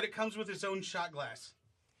sequence. clue is that it comes with its own shot glass.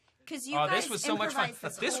 because you Oh, guys this was so much fun.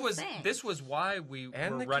 improvised This whole was thing. this was why we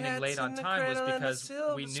And were the running cats late on in the time was cradle and the because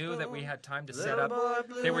silver we knew that we spoon. had time to Little set up. boy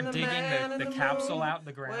blue They were and a digging man in the the capsule moon. out in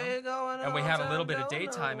the ground, We're going and we on had a time, little bit of don't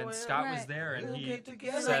daytime, know and where. Scott was Right. there, and We'll he get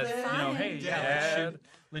together said, then. you know, hey, Dad.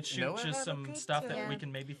 let's shoot Know I just have a some good stuff that time. we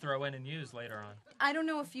can maybe throw in and use later on. I don't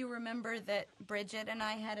know if you remember that Bridget and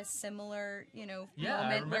I had a similar, you know, Yeah, I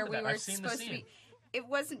moment where remember we that. were I've seen the supposed to scene. be. It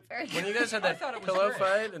wasn't very. When you guys had I that thought it was pillow great.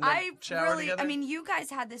 fight and then I shower really, together? I mean, you guys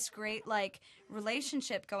had this great like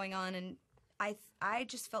relationship going on, and I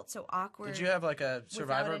just felt so awkward. Did you have like a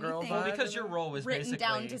Survivor Girl anything. vibe? Well, because your role was written basically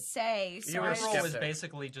down to say? So You were I a was- your role was skeptic.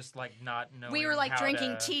 basically just like not knowing. we were like how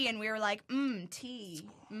drinking to... tea, and we were like, tea,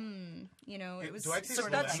 You know, it was Do I taste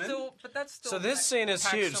sort lemon? of. That's still. So this scene is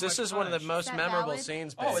packs huge. so This much is one of the punch. most that memorable valid?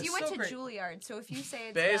 scenes. Oh, Babe. it's You went so to great. Juilliard, so if you say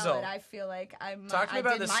it's Basil. valid, I feel like Talk to me I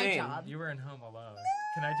about did the my scene. job. You were in Home Alone.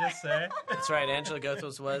 Can I just say? That's right. Angela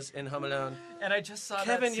Goethals was in Home Alone. And I just saw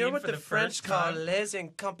Kevin, that you're scene what for the French first call time. les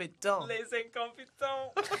incompetents. Les incompetents.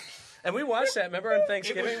 And we watched that. Remember on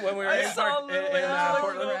Thanksgiving when we were I in, saw in Lily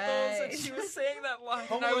Portland? Right. and she was saying that line,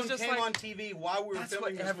 Home and I was Alone just came like, on TV while we were that's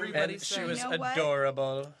filming what this movie. everybody And she said. was You know what?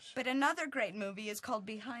 adorable. But another great movie is called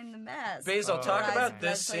Behind the Mask. Basil, Oh, talk Rise about of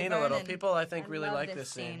this Leslie scene a little. Vernon. People, I think, I really love like this this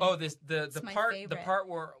scene. scene. Oh, the my part favorite.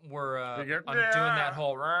 where I'm You're- doing that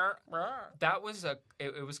whole that was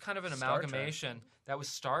it was kind of an Star Trek. amalgamation. That was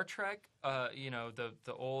Star Trek,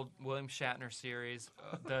 the old William Shatner series.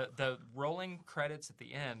 The rolling credits at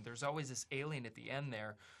the end. There's always this alien at the end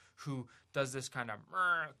there, who does this kind of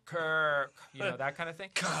Kirk, that kind of thing.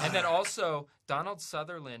 And then also Donald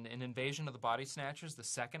Sutherland in Invasion of the Body Snatchers, the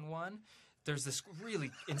second one. There's this really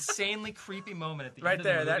insanely creepy moment at the Right end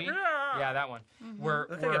there, of the that- movie. Yeah, that one. Where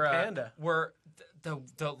Look like a panda. where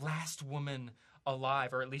the last woman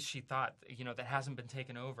alive, or at least she thought, that hasn't been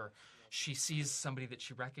taken over. She sees somebody that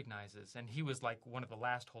she recognizes, and he was like one of the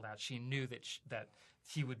last holdouts. She knew that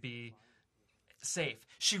he would be safe.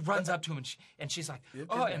 She runs up to him and she's like,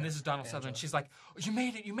 "Oh!" And this is Donald Sutherland. She's like, "Oh, you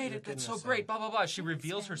made it! That's so great!" Blah blah blah. She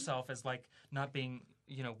reveals herself as like not being,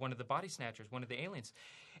 one of the body snatchers, one of the aliens,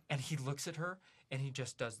 and he looks at her and he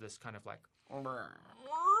just does this kind of like,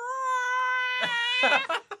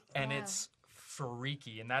 and it's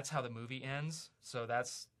freaky, and that's how the movie ends. So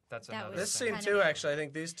that's another. was This thing. scene kind too, of- actually, I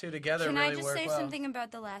think these two together Can really I just work say well. something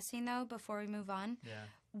about the last scene, though, before we move on? Yeah.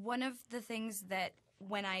 One of the things that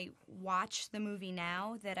when I watch the movie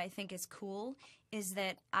now that I think is cool is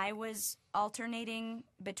that I was alternating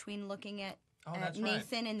between looking at that's right.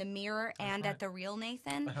 Nathan in the mirror and right. at the real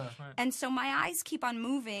Nathan. That's right. And so my eyes keep on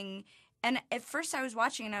moving. And at first I was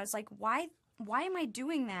watching and I was like, why am I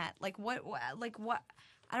doing that? Like what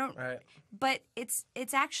I don't Right. but it's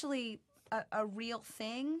actually a real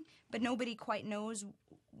thing, but nobody quite knows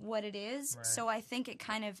what it is. Right. So I think it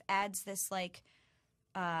kind of adds this like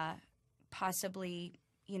possibly,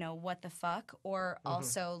 what the fuck, or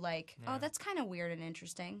also like, Yeah. oh, that's kind of weird and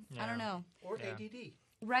interesting. I Yeah. don't know. Or Yeah. ADD.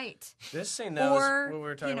 Right. This scene, though, is Or, what we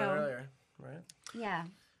were talking you about know- earlier, right? Yeah.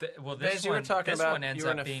 Well, Vaz, this you were one, talking this about one ends you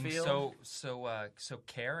were in up a being field. so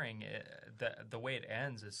caring. The way it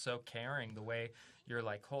ends is so caring. The way you're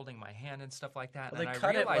like holding my hand and stuff like that. Well, And they I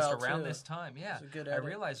cut it realized well, around too. this time, yeah, It's a good I edit.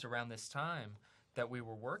 realized around this time that we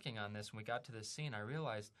were working on this and we got to this scene. I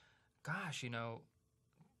realized, gosh,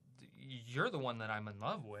 you're the one that I'm in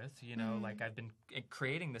love with. Like I've been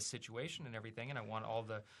creating this situation and everything, and I want all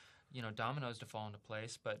the, dominoes to fall into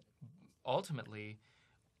place. But ultimately,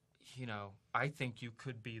 I think you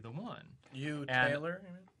could be the one. You, And- Taylor?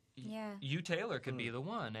 Yeah. You Taylor could be the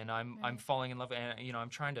one, and I'm falling in love, and I'm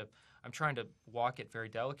trying to walk it very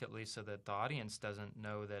delicately so that the audience doesn't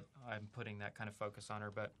know that I'm putting that kind of focus on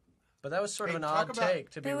her. But But that was sort of Hey, an talk odd about- take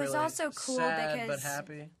to be It was really also cool sad but because-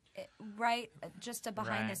 happy. Right. Just a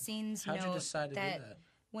behind the Right. scenes How'd you note decide to do that?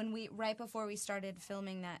 when right before we started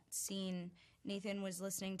filming that scene, Nathan was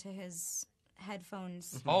listening to his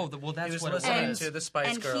headphones. well, that's He was what it listening was. to the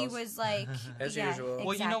Spice and Girls. he was like, As yeah, usual.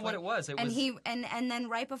 Well, you know what it was? It and was- he and then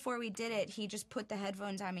right before we did it, he just put the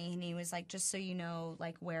headphones on me and he was like, "Just so you know,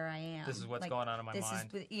 like where I am. This is what's Like, going on in my this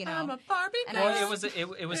mind." Is, I'm a Barbie And girl. I Well,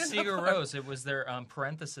 it was Sigur Rós. It was their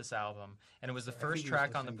Parenthesis album, and it was the first he was track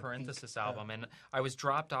on the listening to Parenthesis album. And I was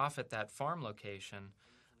dropped off at that farm location.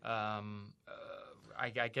 I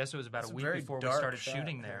guess it was about It's a a week very before we dark started shot,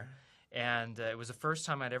 shooting there. And it was the first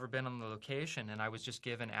time I'd ever been on the location, and I was just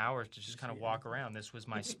given hours to just kind of walk around. This was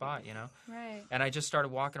my spot, right. And I just started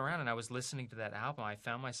walking around, and I was listening to that album. I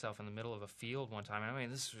found myself in the middle of a field one time. I mean,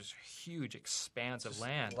 this was a huge expanse of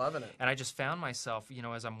land. loving it. And I just found myself,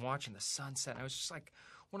 as I'm watching the sunset, and I was just like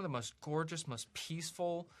one of the most gorgeous, most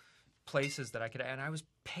peaceful places that I could. And I was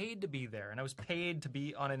paid to be there, and I was paid to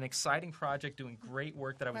be on an exciting project doing great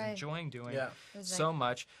work that I was Right. enjoying doing Yeah. It was so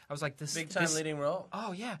much. I was like, this Big time this- leading role.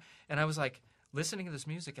 Oh yeah, and I was like listening to this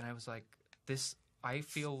music, and I was like, this. I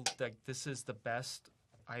feel like this is the best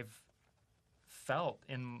I've felt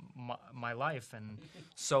in my life and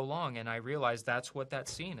so long. And I realized that's what that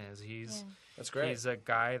scene is. That's great. He's a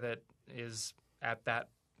guy that is at that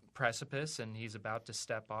precipice, and he's about to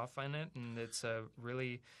step off on it, and it's a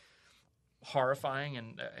really horrifying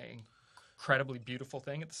and incredibly beautiful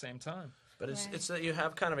thing at the same time. But it's Right. it's that you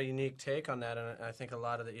have kind of a unique take on that, and I think a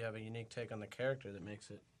lot of that you have a unique take on the character that makes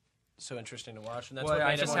it so interesting to watch, and that's well, what I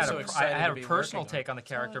made just everyone had so I excited had to a be personal working on it. take on the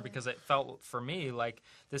character because it felt for me like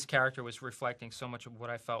this character was reflecting so much of what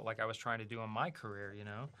I felt like I was trying to do in my career, you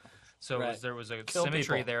know. So Right. there was a Kill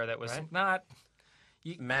symmetry people, there that was right? not.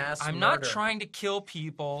 Mass I'm murder. not trying to kill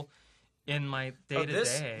people in my day Oh, to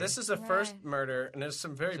this day. this is the first Right. murder, and there's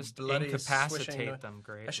some very Just bloody swishing incapacitate no- them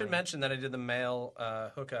greatly. I should mention that I did the male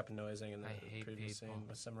hookup noising in the I hate previous people. scene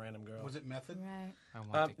with some random girl. Was it method? Right. I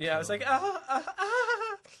want to Yeah, I was kill like, them.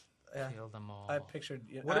 Yeah. Kill them all. I pictured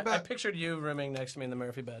you. What I about- pictured you rooming next to me in the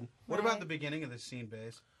Murphy bed. What Right. about the beginning of the scene,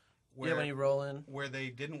 Baze? Yeah, when you roll in. where they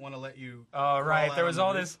didn't want to let you. Oh crawl right, out there was on the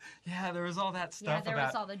all roof. this. Yeah, there was all that Yeah, stuff there about.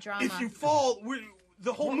 was all the drama. If you fall,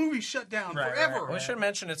 the whole movie shut down Right, forever. We should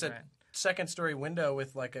mention it's a Right. second-story window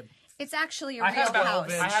with like a. It's actually a I real had about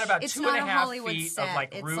house. I had about It's two not and a a half Hollywood feet set. of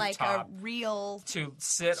like it's rooftop like a real. to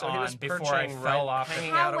sit So he was on before I perching fell right- off.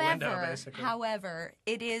 hanging out a window, However, basically. however,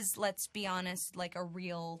 it is. Let's be honest, like a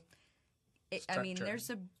real. I mean, Structure. there's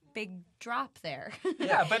a big drop there.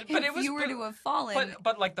 Yeah, but if it was. you were to have fallen.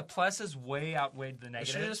 But like the pluses way outweighed the You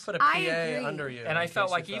negatives. should have just put a I PA agree. under you. and I in felt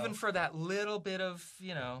case like you fell. even for that little bit of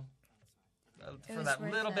for was that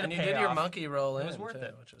worth little it. bit and of you did your payoff, monkey roll in. it was worth too,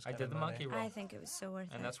 it. Which was I kinda did the money. monkey roll, I think it was so worth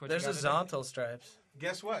and it. that's what There's you the gotta do. Zontal stripes.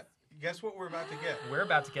 Guess what? Guess what we're about to get? We're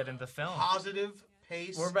about to get into the film. Positive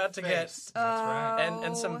pace. We're about to get face. That's right.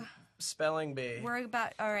 and some spelling bee. We're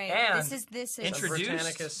about. All right. And this is. Introduced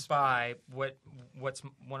Britannicus. by what's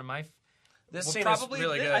one of my. This well, scene probably is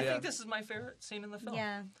really thi- good. I yeah. think this is my favorite scene in the film.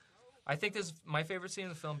 Yeah. I think this is my favorite scene in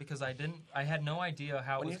the film because I had no idea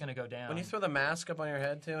how it was going to go down. When you throw the mask up on your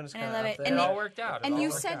head too, and it's And I kind of love up it. there. And it they- all worked out. It And all you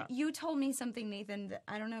worked said out. you told me something, Nathan. That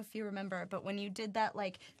I don't know if you remember, but when you did that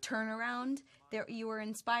like turnaround, there you were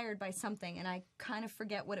inspired by something, and I kind of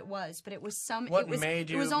forget what it was, but it was some. What it was, made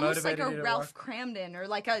It was you almost like motivated a you to Ralph walk? Cramden, or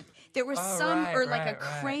like a there was Oh, some, right, or like right, a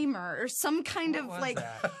right. Kramer, or some kind What of was like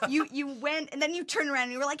that? you went and then you turned around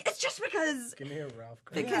and you were like, it's just because. Give me a Ralph.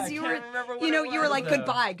 Cramden. Because I you can't were, remember what you know, it you were was, like though.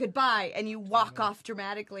 goodbye, and you walk off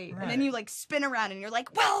dramatically, and then Right. you like spin around, and you're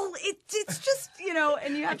like, well, it's just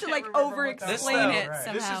and you have to can't like remember what over that was. explain This, it though, right.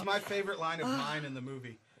 somehow. This is my favorite line of mine in the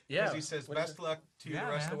movie. Yeah. Because he says, What is "Best luck to you Yeah,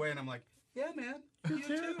 the rest of man. the way," and I'm like, "Yeah, man, you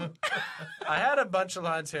too." I had a bunch of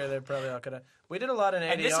lines here. They probably all could have. We did a lot in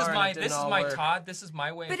ADR. And this is and my it didn't this is all my work. Todd. This is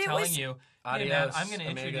my way But of it telling was- you, hey man, Adios, I'm going to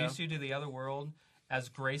amigo. introduce you to the other world as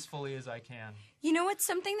gracefully as I can. You know what's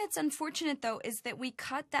something that's unfortunate though is that we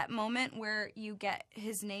cut that moment where you get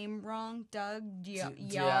his name wrong, Doug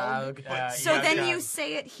Yog. So Yeah, then yeah. you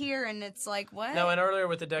say it here, and it's like what? No, and earlier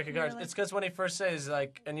with the deck of You're cards, like- it's because when he first says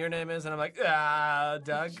like, "And your name is," and I'm like,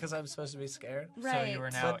 Doug, because I'm supposed to be scared. right. So you are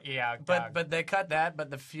now, But they cut that. But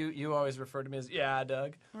the few you always refer to me as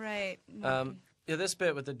Doug. right. Yeah, this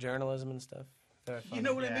bit with the journalism and stuff. Very funny. You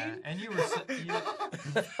know what I yeah. mean? And you were.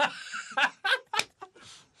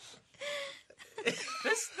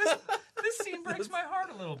 This scene breaks my heart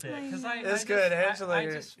a little bit because It's good, Angela. I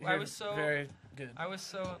you're was so very good. I was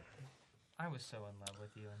so in love with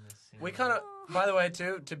you in this scene. We kind of, by the way,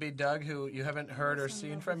 too, to be Doug, who you haven't heard or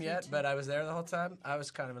seen from yet, but I was there the whole time. I was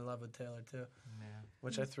kind of in love with Taylor too, Yeah.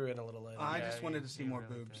 which I threw in a little later. I Yeah, just wanted to see you more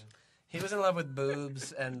really boobs. did. He was in love with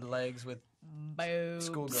boobs and legs with Boobs.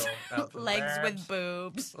 schoolgirl outfits. Legs with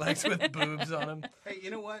boobs. Legs with boobs on them. Hey, you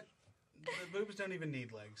know what? The boobs don't even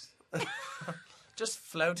need legs. Just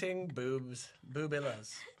floating boobs,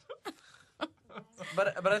 boobillas.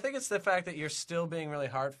 But I think it's the fact that you're still being really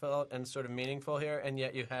heartfelt and sort of meaningful here, and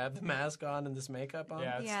yet you have the mask on and this makeup on.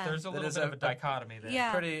 Yeah, Yeah. there's a That little is bit a- of a dichotomy there.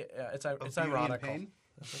 Yeah. Pretty. It's Of beauty and ironical. pain.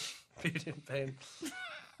 Beauty and pain.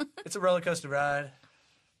 It's a roller coaster ride.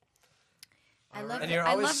 I love. And you're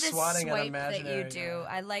I always love this swatting at swipe that you imaginary do.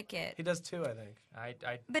 guy. I like it. He does too, I think.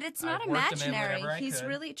 But it's I not worked him in imaginary. whenever I He's could.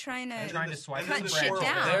 really trying I'm to trying to swipe and then cut the shit twirl.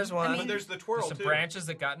 down. There's one. I And mean, there's the twirl some too. branches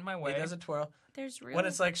that got in my way. He does a twirl. there's real. When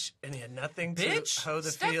it's like, and he had nothing to Bitch, hoe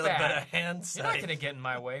the step field back. but a hand You're not sight. gonna get in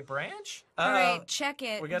my way, branch. All right, check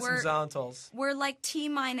it. We got we're, some Zontals. We're like T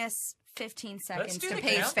minus 15 seconds do to the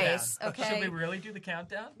Pay's countdown. face. Okay. Should we really do the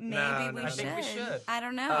countdown? Maybe No, we no, should. no. I think we should. I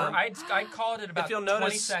don't know. Or I'd call it about If you'll 20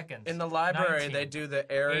 notice, seconds. in the library 19, they do the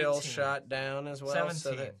aerial 18, shot down as well,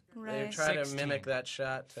 so 17, that they Right. try to 16, mimic that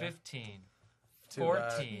shot. To, 15, to,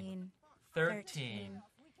 14, 13,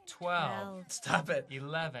 12, stop it.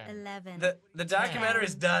 11, 11, The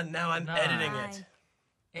documentary's done. Now I'm 9, editing it.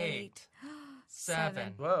 9, 8,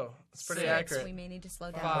 7, Whoa, it's pretty 6. accurate. We may need to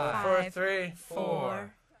slow down. 5, 4, 5, 3,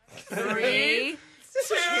 4, 3.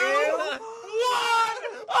 2, 1.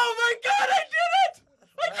 Oh my God, I did it!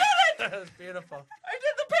 I did it! That was beautiful. I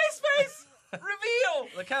did the pace face! Reveal.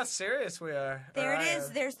 Look how serious we are. There Or it I is.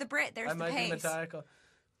 am. There's the Brit. There's I the might be pace. maniacal.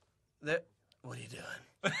 What are you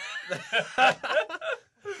doing?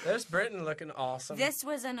 There's Britain looking awesome. This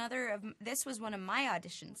was one of my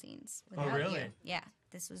audition scenes. without really? you. Yeah.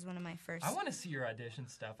 This was one of my first. I want to see your audition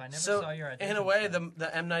stuff. I never so, saw your audition. in a way, stuff.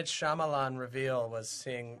 the M. Night Shyamalan reveal was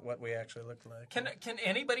seeing what we actually looked like. Can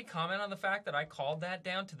anybody comment on the fact that I called that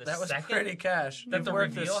down to the That was second? pretty cash. that You've the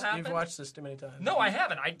worked reveal this, happened? You've watched this too many times. No, I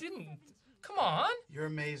haven't. I didn't. Come on. You're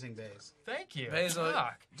amazing, Baze. Thank you. Basil,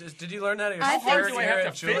 Fuck. did you learn that at your I third think- do I year have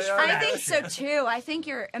at to fish for Juilliard? I that? think so too. I think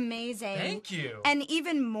you're amazing. Thank you. And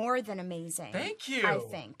even more than amazing. Thank you. I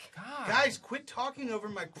think. God. Guys, quit talking over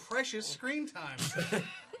my precious screen time.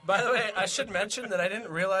 By the way, I should mention that I didn't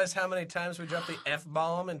realize how many times we dropped the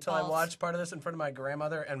F-bomb until I Balls. watched part of this in front of my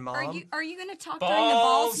grandmother and mom. Are you going to talk during the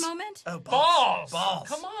balls Balls. moment? Oh, Balls. Balls.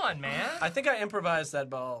 Come on, man. I think I improvised that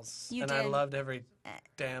balls. You and I did. loved every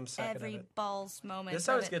damn second Every of it. balls moment. This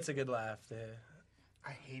of always it. gets a good laugh, yeah.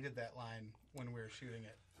 I hated that line when we were shooting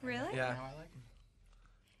it. Really? Yeah. You know how I like it?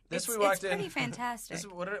 This it's, we walked it's pretty in. fantastic. This,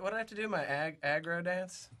 what did I have to do? My aggro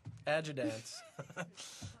dance? Agi-dance.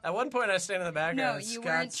 At one point I was standing in the background. No, and you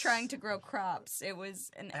weren't Scott's- trying to grow crops. It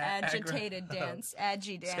was an agitated dance.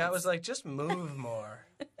 Agi dance. Scott was like, just move more.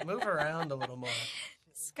 Move around a little more.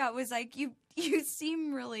 Scott was like, you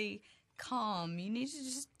seem really calm. You need to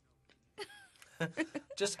just.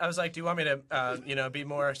 I was like, do you want me to, be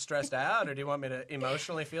more stressed out, or do you want me to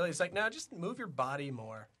emotionally feel it? He's like, no, just move your body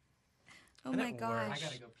more. Oh And my it gosh. works. I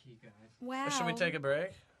gotta go pee, guys. Wow. Should we take a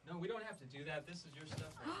break? No, we don't have to do that. This is your stuff.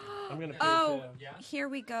 Right I'm gonna. Oh, pee, too. Yeah? here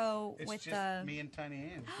we go It's with just the me and Tiny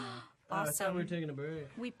Ann. Oh, I thought awesome. we were taking a break.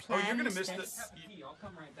 We Oh, planned you're gonna miss this. the. Pee. I'll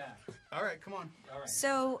come right back. All right, come on. All right.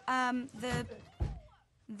 So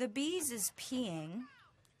the bees is peeing,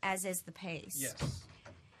 as is the pace. Yes.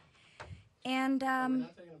 And Taking a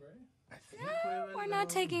break? I think we're not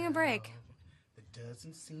taking a break. There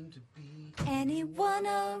doesn't seem to be Anyone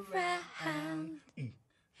around? I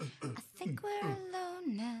think we're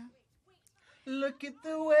alone now. Look at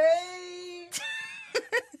the way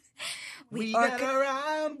we got our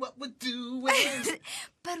eye on what we're doing.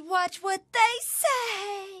 But watch what they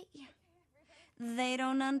say. They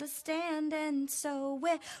don't understand, and so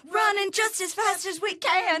we're running just as fast as we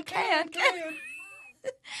can.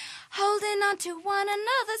 Holding on to one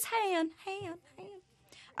another's hand.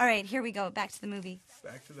 All right, here we go. Back to the movie.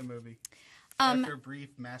 Back to the movie. After a brief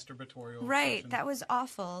masturbatorial Right, session. that was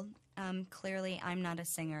awful. Clearly, I'm not a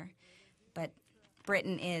singer, but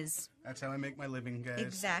Britain is. That's how I make my living, guys.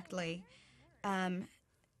 Exactly.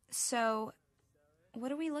 So,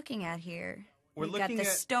 what are we looking at here? We're We've got looking the at-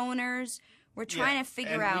 stoners. We're trying to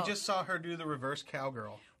figure and out, we just saw her do the reverse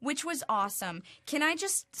cowgirl. which was awesome. Can I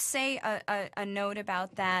just say a note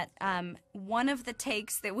about that? One of the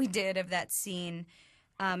takes that we did of that scene,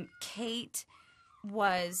 Kate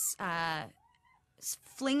was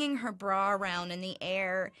flinging her bra around in the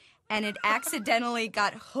air, and it accidentally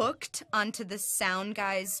got hooked onto the sound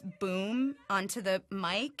guy's boom, onto the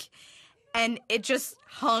mic, and it just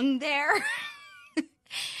hung there.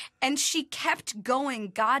 And she kept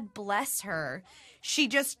going. God bless her. She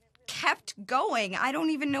just kept going. I don't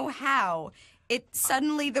even know how. It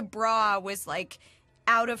suddenly the bra was like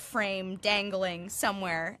out of frame, dangling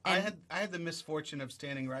somewhere. And I had the misfortune of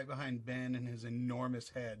standing right behind Ben and his enormous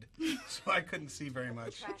head, so I couldn't see very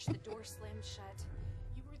much. Crash, the door slammed shut.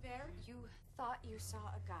 You were there? You thought you saw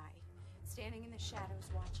a guy standing in the shadows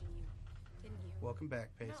watching you, didn't you? Welcome back,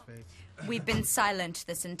 Pace Face. we've been silent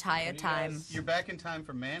this entire time. You're back in time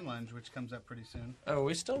for Man Lunge, which comes up pretty soon. Oh, are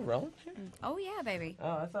we still rolling here? Oh yeah, baby. Oh,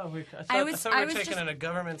 I thought we I were was taking just- in a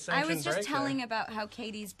government I sanctioned was just break telling there. about how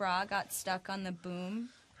Katie's bra got stuck on the boom.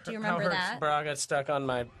 Do you How remember her that? bra got stuck on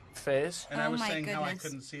my face. And I Oh was my saying how I goodness.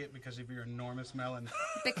 couldn't see it because of your enormous melon.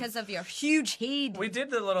 Because of your huge head. We did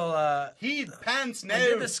the little Heed pants I now.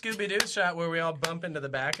 did the Scooby-Doo shot where we all bump into the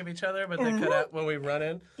back of each other, but they cut out when we run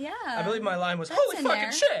in. Yeah. I believe my line was, That's holy in fucking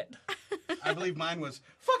there. shit! I believe mine was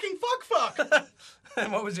fucking fuck.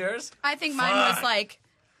 And what was yours? I think mine was like,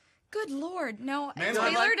 good lord, no. Man, Taylor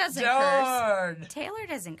I'm like, doesn't curse. Darn. Taylor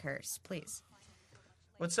doesn't curse, please.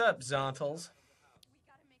 What's up, Zontles?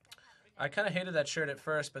 I kind of hated that shirt at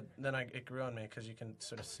first, but then it grew on me because you can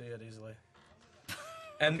sort of see it easily.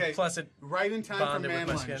 And Okay, plus it right in time for bonded Man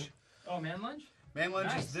with my Lunge. skin. Oh, man lunch? Man Lunge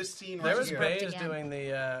Nice. is this scene There right was here. Baze again. doing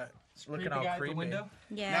the looking Creepy all guy at creepy. the window?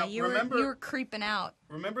 Yeah, Now, you remember- were creeping out.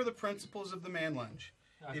 Remember the principles of the Man Lunge.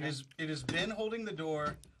 Okay. It is Ben holding the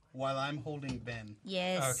door while I'm holding Ben.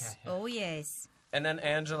 Yes. Okay, yeah. Oh yes. And then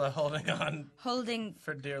Angela holding on Holding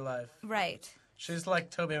for dear life. right. She's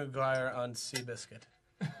like Tobey Maguire on Seabiscuit.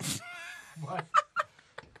 What?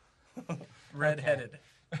 Red-headed.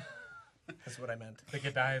 That's what I meant. The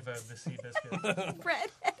Godiva of the Seabiscuit.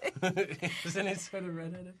 Red. Isn't he sort of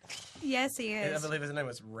red-headed? Yes, he I is. believe his name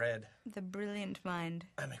was Red. The brilliant mind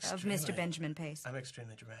I'm of extremely- Mr. Benjamin Pace. I'm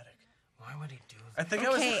extremely dramatic. Why would he do I that? think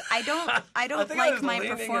Okay, I don't think I like was my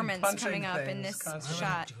leaning and performance punching coming up in things this constantly.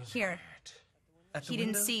 shot. Here, At the he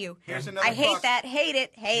didn't window? see you. Here's another I hate fuck. that. Hate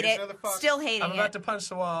it. Hate Here's it. another fuck. Still hating I'm about it. to punch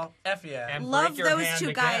the wall. F yeah. And Love break your those hand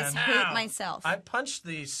two guys. again. Hate Ow. myself. I punched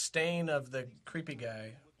the stain of the creepy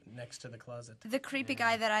guy next to the closet. The creepy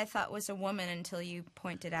guy that I thought was a woman until you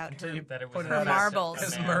pointed out Until her you That it was pointed her out marbles.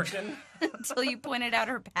 his man. merkin. until you pointed out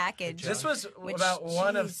her package. This was Which, about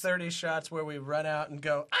one of jeez. 30 shots where we run out and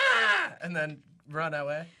go, ah! And then run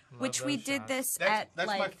away. Which Love we those did shots. this That's at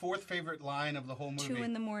my like fourth favorite line of the whole movie. 2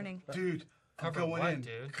 in the morning. Dude, I'm Cover going what, in.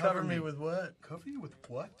 dude? Cover me with what? Cover you with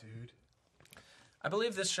what, dude? I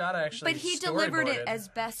believe this shot actually But he delivered it storyboarded. as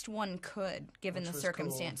best one could, given Which the was cool.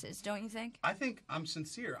 circumstances, don't you think? I think I'm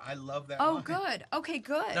sincere. I love that Oh, line. good. Okay,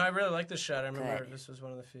 good. No, I really like this shot. I remember Good. this was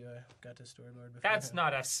one of the few I got to storyboard before. That's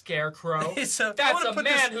not a scarecrow. So, I That's wanna a put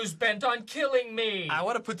man this- who's bent on killing me. I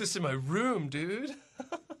want to put this in my room, dude.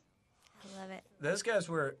 I love it. Those guys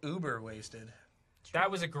were uber wasted. That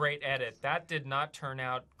was a great edit. That did not turn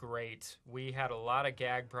out great. We had a lot of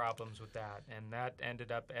gag problems with that, and that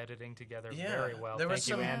ended up editing together Yeah, very well. there was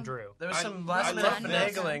Thank you, some- Andrew. There was I- some I last minute love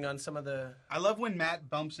that. finagling on some of the. I love when Matt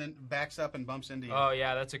backs up and bumps into you. Oh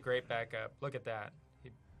yeah, that's a great backup. Look at that.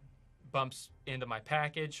 He bumps into my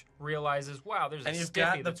package, realizes, wow, there's And a you've stiffy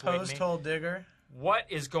got the that's waiting post me. hole digger. What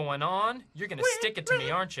is going on? You're gonna stick it to me,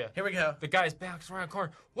 aren't you? Here we go. The guy's back around the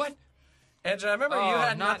corner. What? Angela, I remember Oh, you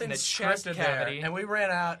had not nothing in the chest scripted cavity. there, and we ran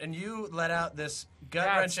out, and you let out this That's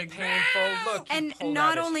gut-wrenching painful. Look, he And pulled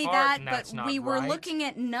not out his only heart, that, and but that's not we were right. looking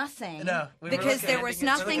at nothing No, we were because looking there at- was we're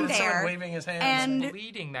looking nothing at someone there, waving his hands. and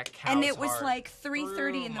bleeding that cow's and it was heart like 3:30 in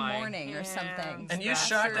through the my morning or something. hands. And you That's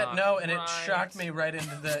shocked not at no, and it right. shocked me right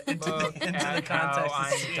into the Look into the at context. how of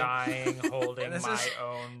the I'm scene. dying, holding This my is-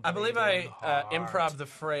 own. I believe I bleeding heart. improv the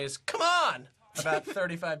phrase "Come on" about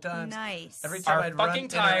 35 times. Nice. Every time Our I'd run fucking in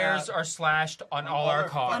and tires out. are slashed on all our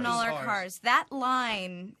cars. on all our Cars. cars. That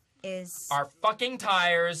line is Our fucking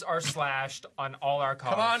tires are slashed on all our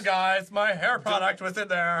cars. Come on, guys! My hair product was in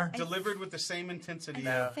there. Delivered with the same intensity.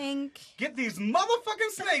 Yeah. I think Get these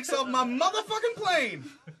motherfucking snakes off my motherfucking plane.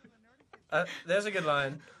 There's a good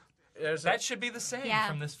line. There's That should be the same Yeah.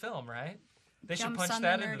 from this film, right? They should jumps punch on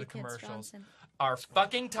that the into nerdy the kids commercials. Johnson. Our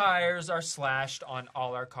fucking tires are slashed on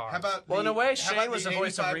all our cars. How about Well, in a way, how Shane about was the the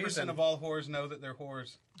voice of 85% reason. of all whores know that they're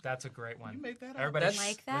whores. That's a great one. You made that up. Everybody, That's-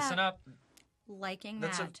 Like that. listen up. liking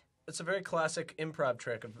That's that. It's a very classic improv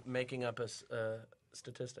trick of making up a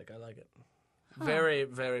statistic. I like it. Very,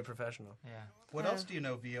 very professional. Yeah. What else do you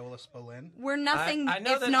know, Viola Spolin? We're nothing I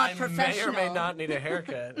know if that not I professional. may or may not need a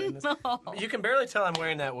haircut. in this. You can barely tell I'm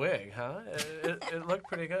wearing that wig, huh? It looked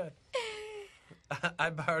pretty good. I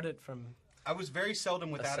borrowed it from I was very seldom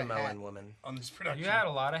a without a hat Samoan woman. on this production. You had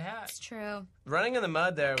a lot of hats. It's true. Running in the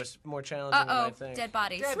mud there was more challenging than I Uh-oh, think. dead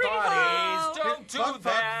bodies. Dead Free bodies, ho! don't do Fuck,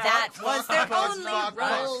 that. That was their fuck, only fuck,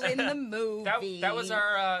 role fuck. in the movie. That was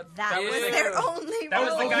our. That was was their the- only that was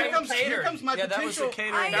role. the guy here who comes, here catered. comes my Yeah, that was the potential.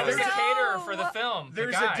 catering. That was the I caterer know. for the film. the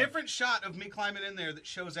There's guy. a different shot of me climbing in there that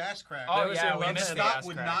shows ass crack. Oh That was yeah, your we love missed head. the Scott ass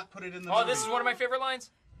would crack. not put it in the Oh, movie. this is one of my favorite lines.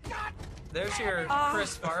 There's your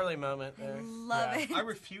Chris Farley moment there. Love Yeah. it. I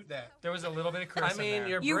refute that. There was a little bit of Chris I in mean, there.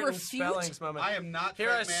 your You Britain refute? Spellings moment. I am not Here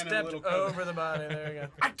Fat I Man in a stepped Little Coat. over the body. There you go.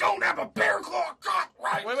 I don't have a bear claw cut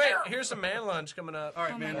right Wait, there. here's some man lunch coming up. All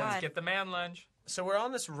right, Oh my man. God. Let's get the man lunge. So we're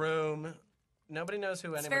on this room. Nobody knows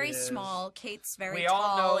who It's anybody very is. small. Kate's very We tall,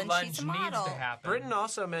 all know and lunge she's a needs model. to happen. Britain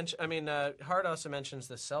also mentioned. I mean, Hart also mentions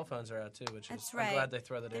the cell phones are out too, which is. That's I'm right. glad they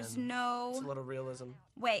throw that There's in. no It's a little realism.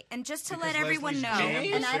 wait, and just to Because let everyone Leslie's know,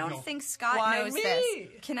 jammed and the I don't signal. think Scott Why knows me? this.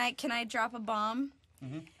 Can I drop a bomb?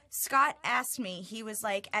 Scott asked me. He was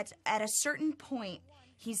like, at a certain point,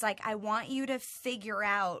 he's like, I want you to figure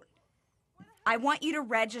out. I want you to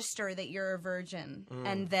register that you're a virgin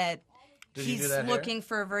and that Did you do he's that here? looking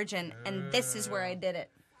for a virgin, and this is where I did it.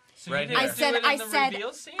 So Right you didn't here. I said, do it in I the said,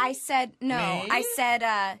 reveal scene? I said, no. Me? I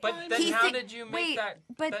said, But then he how thi- did you make wait, that?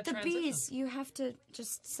 But that the transition? bees, you have to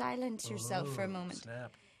just silence yourself for a moment.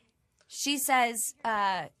 Snap. She says,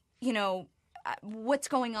 what's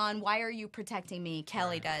going on? Why are you protecting me?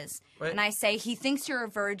 Kelly does. Wait. And I say, he thinks you're a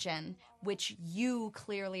virgin, which you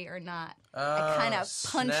clearly are not. I Oh, kind of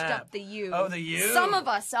punched snap. up the you. Oh, the you. Some of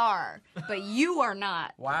us are, but you are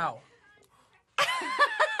not. Wow.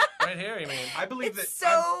 Right here, you mean? I believe It's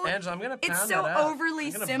that. so... Angela, I'm gonna pound It's so that out. overly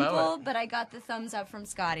I'm gonna bow simple, it. but I got the thumbs up from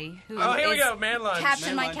Scotty, who Oh, here we is go, man lunge. Captain,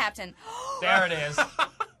 Man my lunge. captain. There it is.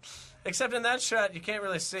 Except in that shot, you can't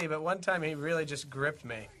really see, but one time he really just gripped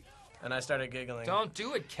me, and I started giggling. Don't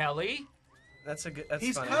do it, Kelly. That's funny.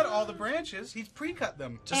 He's cut all the branches. He's pre-cut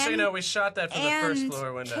them. Just so you know, we shot that from the first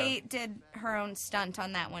floor window. Kate did her own stunt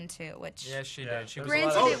on that one too, which Yes, she did. She was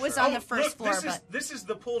granted it was on the first look, floor, this is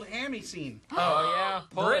the pulled hammy scene. Oh yeah,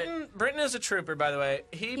 pull it. Britton is a trooper, by the way.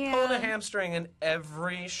 He Yeah. pulled a hamstring in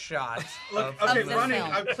every shot. Look, of okay, the running.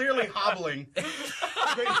 film. I'm clearly hobbling.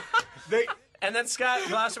 they, And then Scott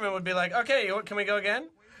Glosserman would be like, "Okay, can we go again?"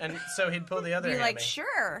 And so he'd pull the other. be like, hammy.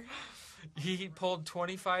 sure. He pulled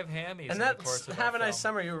 25 hammies. And in the that's course of Have our a Nice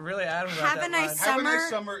film. Summer. You were really adamant about Have that a Nice line. Summer. Have a Nice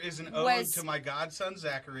Summer is an ode was- to my godson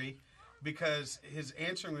Zachary, because his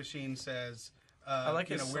answering machine says, like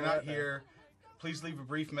you know, his we're sword not there. here. Please leave a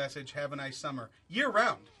brief message. Have a nice summer. Year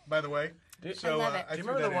round, by the way. So, I love it. Do you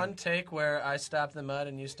threw remember that the in. one take where I stopped the mud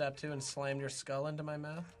and you stopped too and slammed your skull into my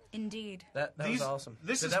mouth? Indeed. That was These- awesome.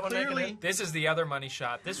 this Did is that one make it clearly- in? This is the other money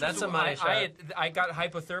shot. That's was a money shot. I got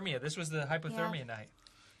hypothermia. This was the hypothermia night.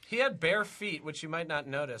 He had bare feet, which you might not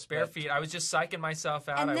notice. Bare but- feet. I was just psyching myself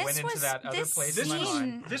out. And I this went into was- that other this place This in my was,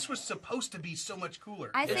 mind. this was supposed to be so much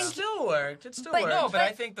cooler. I It think still worked. It still But- worked. No, but But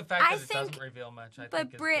I think the fact I that it think- doesn't reveal much. I But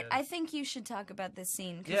think is Britt, good. I think you should talk about this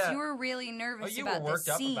scene because Yeah. you were really nervous you were about worked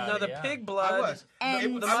this up scene. about No, it. the Yeah. pig blood. I was. And- I The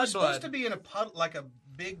was mud supposed blood. to be in a puddle, like a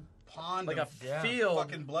big pond Like of a field.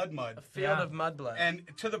 fucking blood mud. Field Yeah. of mud blood. And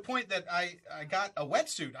to the point that I got a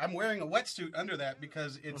wetsuit. I'm wearing a wetsuit under that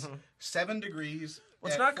because it's 7 degrees. well,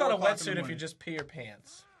 it's at not called a 4 o'clock in the wetsuit if you morning. just pee your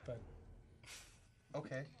pants. But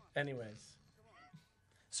Okay. anyways.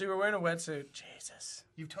 So you were wearing a wetsuit. Jesus.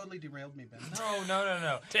 You've totally derailed me, Ben.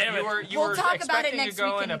 No. Damn it. You We'll were talk about it expecting next to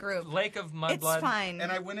go week in in a group. lake of mud It's blood. fine.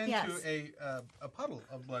 And I went into Yes. a puddle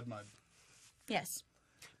of blood mud. Yes.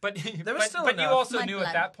 But There was still but you enough. also Mud knew blood.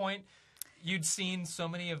 at that point you'd seen so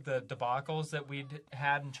many of the debacles that we'd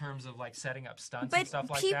had in terms of like setting up stunts and But stuff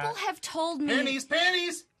like people that. have told me.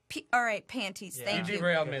 Panties! All right, panties. Thank You you.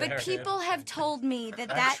 derailed me there. But people have told me that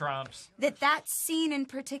That trumps. that scene in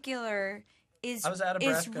particular is I was out of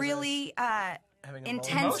breath 'cause I really Having a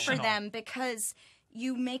intense for Emotional. them because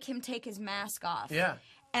you make him take his mask off. Yeah.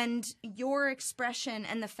 And your expression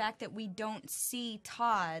and the fact that we don't see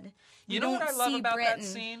Todd, You know what don't I love see about that Britton,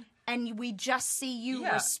 scene? and we just see you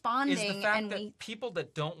Yeah, responding, is the fact and that we people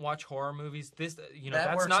that don't watch horror movies, That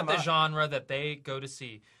that's works not them the up. genre that they go to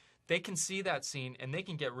see. They can see that scene and they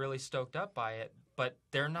can get really stoked up by it, but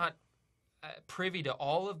they're not privy to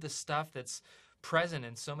all of the stuff that's present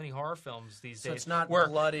in so many horror films these So days. it's not where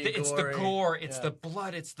bloody, It's gory. the gore, it's Yeah. the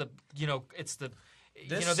blood, it's the it's the.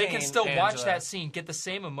 This they can scene, still watch Angela- that scene, get the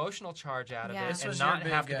same emotional charge out of Yeah. it, This and was not your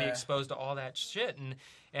big, have to be exposed to all that shit. And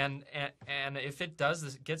if it does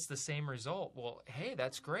this, gets the same result, well, hey,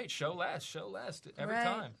 that's great. Show less every Right.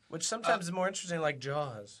 time. Which sometimes is more interesting, like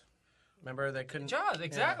Jaws. Remember, they couldn't. Jaws,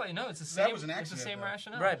 exactly. No, it's the That same. was an It's the accident, same though.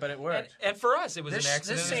 rationale. Right, but it worked. And for us, it was This an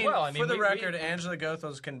accident scene, as well. I mean, for the we- record, Angela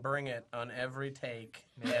Goethals can bring it on every take,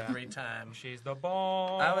 every time. she's the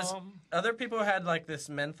bomb. Other people had like this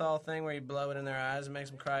menthol thing where you blow it in their eyes and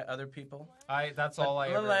makes them cry. Other people. That's all I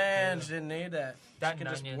ever Melange do. didn't need that. That She could and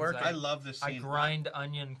just onions, work I it. love this I scene. grind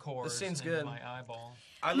onion cores scene's into good. my eyeball.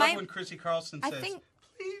 I love My- when Chrissy Carlson I says, think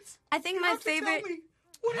please, I think you my have to tell favorite me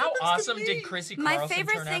what How happens to awesome me." did Chrissy my Carlson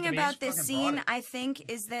favorite turn thing out to be? about this fucking scene, brought it. I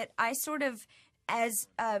think, is that I sort of as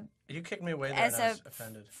a You kicked me away there As and I was a-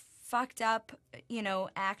 offended. fucked up,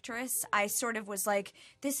 actress, I sort of was like,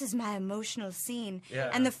 this is my emotional scene.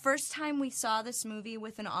 Yeah. And the first time we saw this movie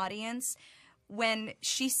with an audience, when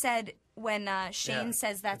she said, when Shane Yeah,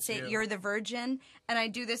 says, that's it's it, you. you're the virgin, and I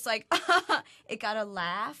do this like, it got a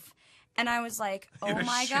laugh. And I was like, oh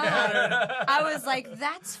my God. I was like,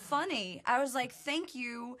 that's funny. I was like, thank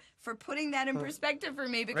you for putting that in perspective for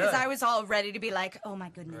me because Really? I was all ready to be like, oh my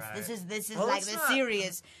goodness, Right. this is Well, like it's the not.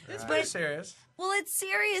 serious. It's pretty serious. Well, it's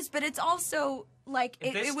serious, but it's also like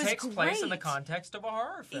This it was takes great. place in the context of a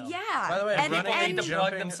horror film. Yeah. By the way, and, running People and, need to jumping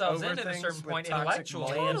plug themselves over in at a things certain with point toxic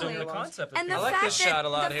intellectually glands into Totally. the concept of and the I people. like fact this that shot a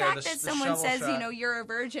lot the here, fact the that the someone shovel says, shot. you're a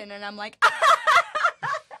virgin, and I'm like,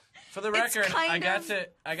 For the It's record, I kind got of to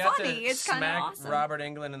funny. It's kinda smack awesome. Robert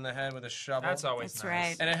Englund in the head with a shovel. That's always That's nice.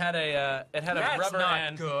 right. And it had a That's rubber not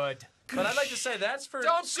end. good. But I'd like to say that's for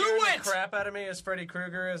Don't scaring do the it! crap out of me as Freddy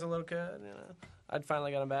Krueger as a little kid. I'd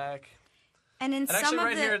finally got him back. and in And some actually, of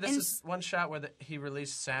right the here, this is one shot where he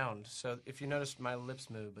released sound. So if you notice, my lips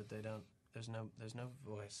move, but they don't. There's no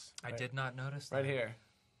voice. I Right- did not notice that. right here.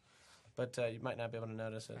 But you might not be able to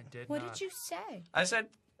notice it. I did what not. did you say? I said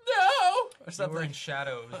no or You were something. in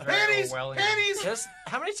shadow. It was very Panties! Orwellian. Panties! Just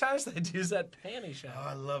how many times did they use that panty shot? Oh,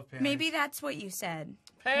 I love panties. Maybe that's what you said.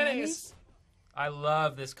 Panties. I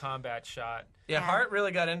love this combat shot. Yeah, Hart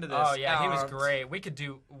really got into this. Oh yeah, he was great.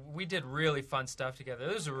 We did really fun stuff together.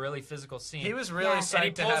 It was a really physical scene. He was really Yeah. psyched and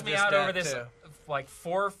he to pulls have me this out death, over this too. like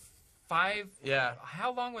 4, 5. Yeah.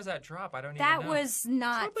 How long was that drop? I don't That even know. was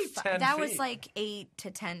not. Probably 10 that was feet. like 8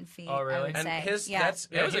 to 10 feet. Oh, really? I would And say. his yeah. that's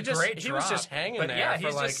It was he a just, great He drop. was just hanging but there yeah, for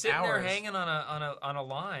he's like just sitting hours. there hanging on a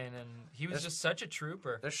line, and he was just such a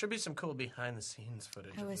trooper. There should be some cool behind the scenes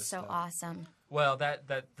footage. It of was this so stuff. awesome. Well, that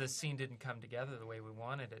the scene didn't come together the way we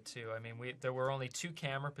wanted it to. I mean, there were only 2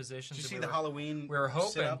 camera positions. Did you see and the Halloween? we were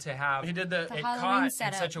hoping sit-up? to have He did the The it Halloween caught in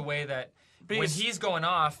setup. such a way that But when he's- he's going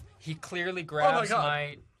off, he clearly grabs God.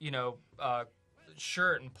 my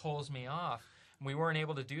shirt and pulls me off. And we weren't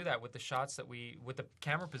able to do that with the shots with the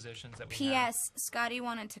camera positions that we had. P.S. Scotty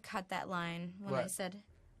wanted to cut that line when I What? said,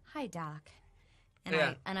 "Hi, Doc," and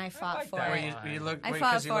Yeah. I fought like for that it. line. Where you look, I wait,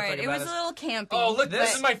 fought 'cause you for look it. like It about was as- a little campy. Oh, look!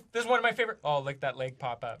 This but- is one of my favorite. Oh, look that leg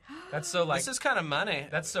pop up. That's so like This is kind of money.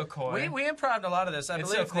 that's so coy. We improved a lot of this. I It's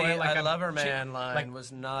believe so coy, the like I a love her chi- man line like,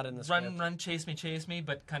 was not in the run, script. run, chase me,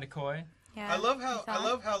 but kind of coy. Yeah, I love you how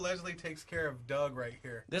thought? Leslie takes care of Doug right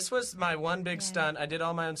here. This was my one big stunt. I did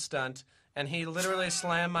all my own stunt, and he literally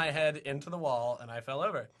slammed my head into the wall, and I fell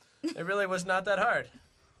over. It really was not that hard,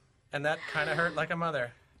 and that kind of hurt like a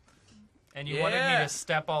mother. And you wanted me Yeah. to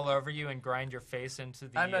step all over you and grind your face into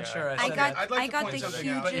the. I'm not sure I I said got that. I'd like I to got point the something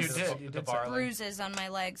out. But you hugest did. You the did bar something. bruises on my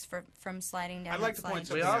legs from sliding down. I'd like that to point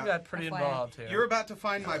sliding We something all out. got pretty FYI. involved here. You're about to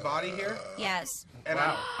find my body here, Yes, and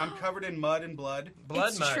I'm covered in mud and blood.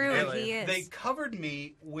 blood it's mud, true. really. He is. They covered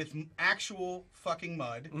me with actual fucking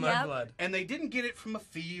mud. Mud Yep. blood. And they didn't get it from a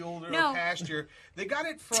field or No. a pasture. They got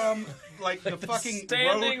it from like the fucking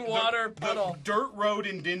standing road, water the puddle. dirt road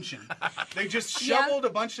in Dinchen. They just Yep. shoveled a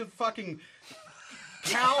bunch of fucking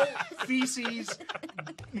cow feces,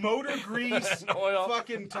 motor grease, oil.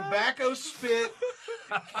 fucking tobacco spit,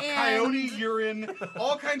 and coyote urine,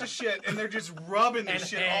 all kinds of shit, and they're just rubbing this And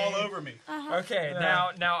shit hay. all over me. Okay,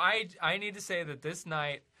 now I need to say that this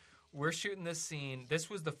night we're shooting this scene. This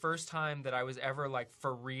was the first time that I was ever like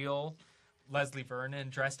for real Leslie Vernon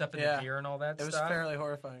dressed up in Yeah. the gear and all that It was stuff. fairly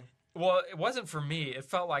horrifying. Well, it wasn't for me. It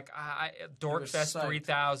felt like Dorkfest psyched.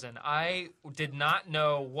 3000. I did not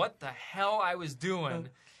know what the hell I was doing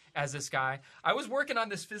as this guy. I was working on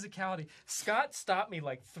this physicality. Scott stopped me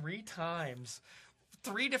like 3 times.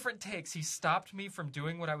 3 different takes. He stopped me from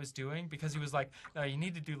doing what I was doing because he was like, "No, you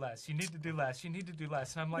need to do less. You need to do less. You need to do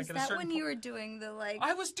less." And I'm like, is at a that certain when you were doing the like?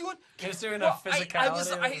 I was doing. He was doing Well, a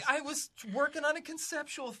physicality. I was working on a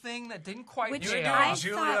conceptual thing that didn't quite Which pay I off.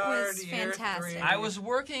 thought was Juilliard, fantastic. year I was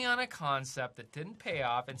working on a concept that didn't pay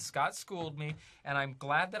off, and Scott schooled me, and I'm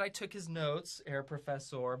glad that I took his notes, Herr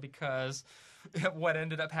Professor, because what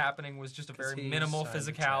ended up happening was just a very he minimal signed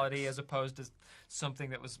the physicality checks. as opposed to something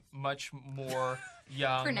that was much more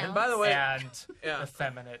young Pronounced. And by the way, and yeah.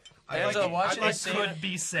 effeminate. Angela, watch It this scene. could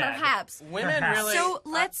be said. Perhaps. Women Perhaps. really. So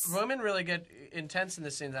let's- women really get intense in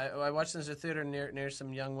the scenes. I watched this at a theater near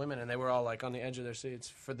some young women, and they were all like on the edge of their seats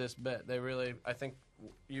for this bit. They really, I think,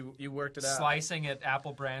 you worked it out. Slicing at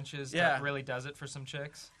apple branches Yeah. that really does it for some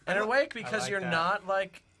chicks. And awake because like you're that. not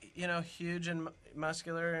like huge and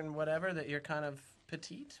muscular and whatever. That you're kind of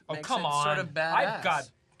petite. Oh, Makes come it on. Sort of badass. I've got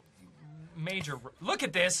major. Look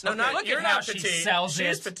at this. No, not look you're at how not she petite. sells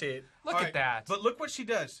She's it. petite. Look All at right, that. But look what she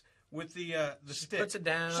does with the stick. Puts it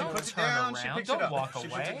down. She Don't puts it turn down. She around. picks Don't it up. walk She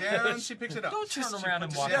puts away. it down. She picks it up. Don't turn She around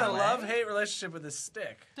and puts it walk She's got a away. love-hate relationship with this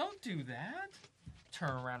stick. Don't do that. Turn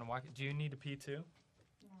around and walk. Do you need to pee too?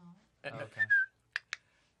 No. Okay.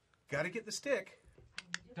 Got to get the stick.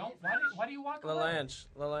 Don't. Why do you walk away?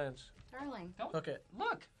 Lalange. Darling. Don't Look it.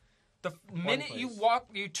 look. The minute you place.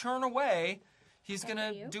 you turn away, he's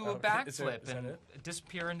gonna you? do Oh, a is that- backflip is that and it?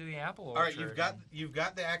 disappear into the apple All orchard. right, you've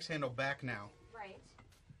got the axe handle back now. Right.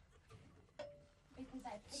 Because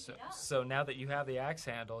I picked So now that you have the axe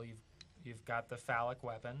handle, you've got the phallic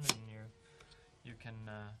weapon, and you can.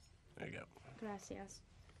 There you go. Gracias.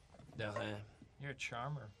 You're a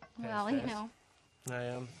charmer. Well, Face. you know. I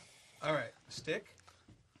am. All right, stick,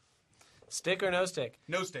 Stick or no stick?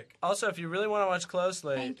 no stick. Also, if you really want to watch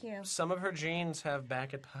closely, Thank you. some of her jeans have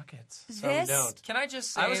backet pockets. Some This- don't. Can I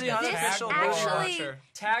just say I was the that unofficial Tag booty wore, actually- watcher.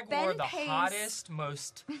 Tag wore Ben the Pace- hottest,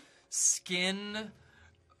 most skin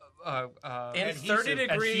In Adhesive. 30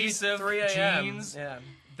 degrees, adhesive 3 a.m. jeans Yeah.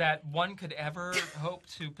 that one could ever hope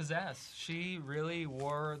to possess. She really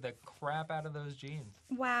wore the crap out of those jeans.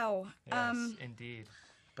 Wow. Yes, indeed.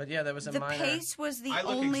 But yeah, there was a The minor. pace was the I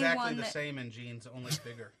look only exactly one the that. same in jeans, only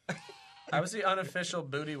bigger. I was the unofficial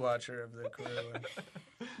booty watcher of the crew.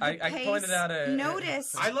 I pointed out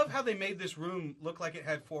noticed. I love how they made this room look like it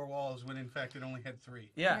had 4 walls when in fact it only had 3.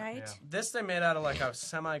 Yeah. Right? Yeah. This they made out of like a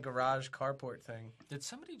semi-garage carport thing. Did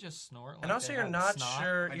somebody just snort? Like And also they you're had not snot?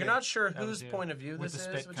 sure I you're did. not sure That was whose you. point of view With this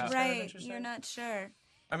the is, spit which cup. is kind of Right, interesting. you're not sure.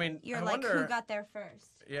 I mean, You're I like, wonder, who got there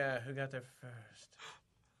first? Yeah, who got there first?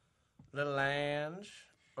 Little Ange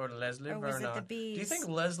or Leslie Or was it Vernon? the Do you bees? think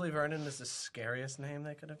Leslie Vernon is the scariest name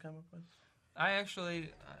they could have come up with? I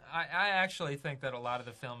actually think that a lot of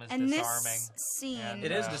the film is And disarming. this scene, And,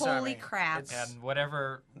 It is holy disarming. crap. It's- And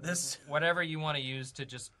whatever This- you want to use to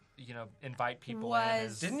just invite people in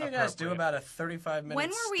Was- is Didn't you guys do appropriate. about a 35-minute When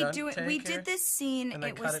were we stunt doing? take We here? did this scene. And they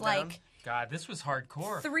It cut was it like down? God, this was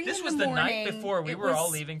hardcore. 3 This in was the the night morning. before we It were all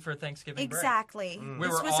was- leaving for Thanksgiving break. exactly. We This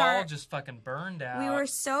were was all our. just fucking burned out. We were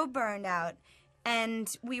so burned out, and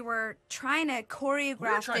we were trying to choreograph We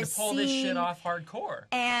were trying this to pull scene, this shit off hardcore.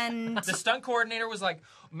 And The stunt coordinator was like,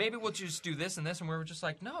 maybe we'll just do this and this, and we were just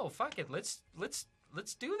like, no, fuck it, let's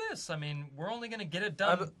do this. I mean, we're only gonna get it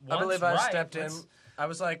done once. I believe I right. stepped in. Let's- I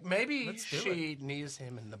was like, maybe let's do she knees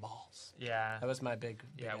him in the balls. Yeah, That was my big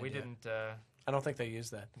yeah. We idea. didn't. I don't think they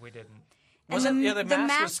used that. We didn't. and Was the, it- yeah, the the mask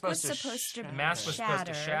mask was was supposed to supposed to The mask was supposed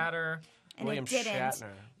to shatter. and William it didn't.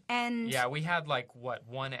 Shatner. And Yeah, we had like what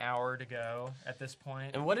 1 hour to go at this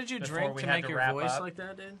point. And what did you Before drink we to had make to your wrap voice up. like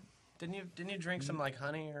that, dude? Didn't you drink some like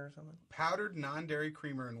honey or something Powdered non-dairy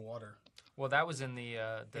creamer and water. Well, that was in the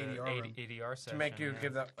ADR room. ADR session. to make you yeah.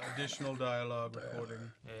 give that? Additional dialogue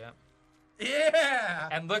recording. Yeah. Yeah.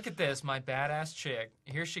 And look at this, my badass chick.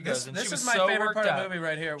 Here she goes, and This she was is my so favorite worked part up. of the movie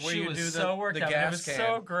right here, where She you was do so worked the up. gas It was can.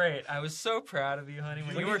 so great. I was so proud of you, honey.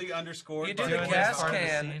 When you were the underscore. You do doing the this gas part of the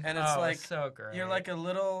can, scene. and it's Oh, like so great. you're like a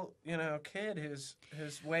little, kid who's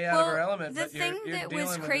way out of her element. the but thing you're that dealing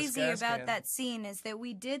was with this crazy gas about can. that scene is that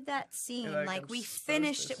we did that scene, You're like, like I'm we supposed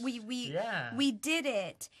finished to- it, we Yeah. did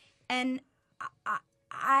it, and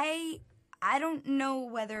I don't know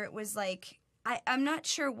whether it was like I'm not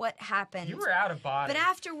sure what happened. You were out of body. But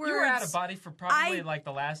afterwards, you were out of body for probably I- like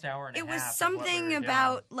the last hour and a it half. was of what something we were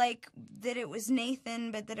about like that it was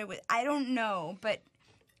Nathan, but that it was I don't know, but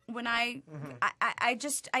when I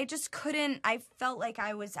just couldn't. I felt like I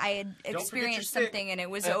had forget your experienced stick. something and it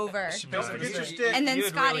was over. Don't forget your stick. And then You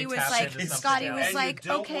had Scotty really was tapped like, into something Scotty else. was And you like,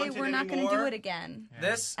 don't okay, want it we're not going to do anymore? it again.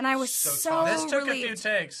 This And I was So so tough. this took relieved. a few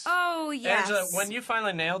takes. Oh yes. Angela, when you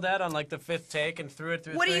finally nailed that on like the 5th take and threw it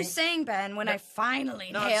through What the are you thing, saying, Ben? When I finally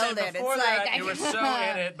No, I'm nailed saying it, before it's that, like you were so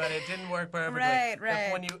in it, but it didn't work perfectly. Right, But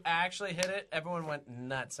right. when you actually hit it, everyone went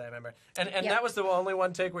nuts. I remember, and Yep. that was the only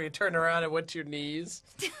one take where you turned around and went to your knees,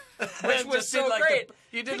 Which was so great,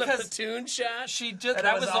 you did because the platoon shot. She just And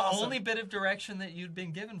that it was was the awesome. only bit of direction that you'd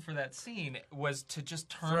been given for that scene was to just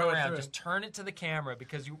turn Throw it around, through. just turn it to the camera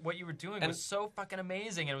because what you were doing And was so fucking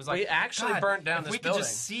amazing. And it was like we actually God, burnt down if this we could building.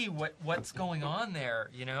 just see what's going on there,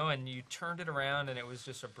 and you turned it around, and it was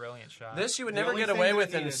just a brilliant shot. This you would The never only get thing away that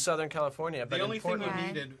with in needed- Southern California. But The only in thing we Portland,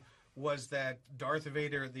 Right. needed was that Darth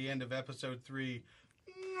Vader at the end of episode 3.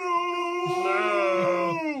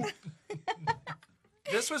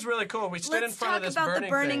 this was really cool. We stood in Let's front talk of this about the burning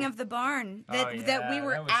burning thing. of the barn. Oh, That yeah, we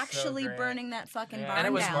were that was so actually great. burning that fucking Yeah. barn And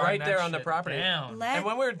it was down. right Burn there that on the shit property. down. And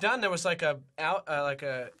when we were done, there was like a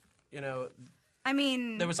I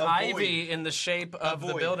mean, there was A ivy in the shape of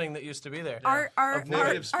the void. building that used to be there. our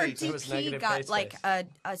negative space. It was DP negative got face like space.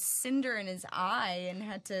 a cinder in his eye and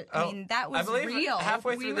had to. Oh, I mean, that was I believe real.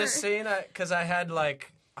 halfway We through this were- scene, because I had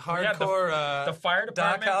like had hardcore the fire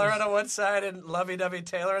Doc department Holler was- on one side and Lovey-Dovey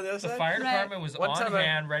Taylor on the other The side. fire Right. department was One on time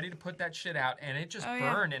hand, ready to put that shit out, and it just Oh,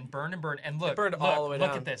 yeah. burned and burned and burned. And look, burned look, all the way look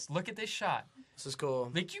down. at this. Look at this shot. This is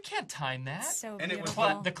cool. Like you can't time that. So And it was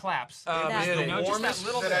beautiful. The claps. Oh, That- beauty. The know, just that warmest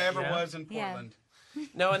little that bit, I ever yeah. was in Yeah. Portland.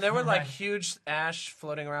 No, and there were like Right. huge ash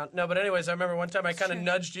floating around. No, but anyways, I remember one time I kind of True.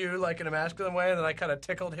 nudged you like in a masculine way, and then I kind of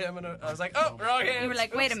tickled him, and I was like, "Oh, wrong hand." You were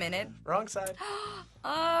like, wait a minute. wrong side.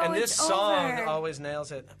 Oh, And this it's song over. always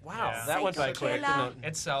nails it. Wow, Yeah. that went by Psycho quick, killer. didn't it?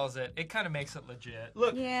 It sells it. It kind of makes it legit.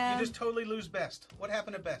 Look, Yeah. you just totally lose Best. What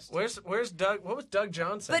happened to Best? Where's Doug? What was Doug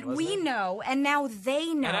Johnson? But wasn't we it? know, and now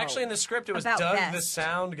they know. And actually, in the script, it was about Doug the Best.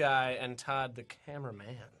 sound guy and Todd the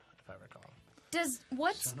cameraman, if I recall.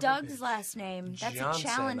 What's Doug's last name? That's Johnson, a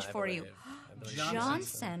challenge I for you. believe. I believe.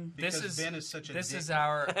 Johnson. Because Ben is such a This dick. is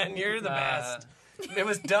our And you're the best. It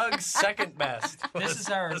was Doug's second best. This is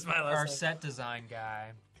our was my last our name. set design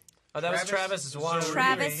guy, Oh, that was Travis Travis's one.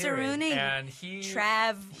 Travis Saruni. and he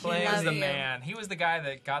Trav, he we was love the you. man. He was the guy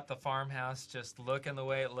that got the farmhouse just looking the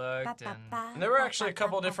way it looked, and And there were actually a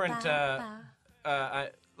couple different,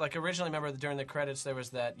 like originally, remember during the credits there was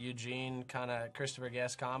that Eugene kind of Christopher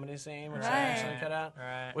Guest comedy scene, which they Right. actually cut out,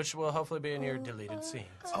 Right. which will hopefully be in your deleted scenes.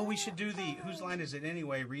 Oh, we should do the whose line is it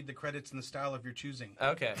anyway? Read the credits in the style of your choosing.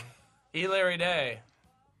 Okay, E. Larry Day.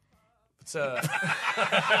 What's up?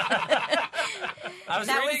 I was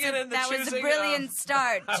reading it in the that was a choosing, brilliant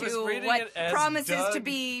start I was to reading what it as promises to Doug.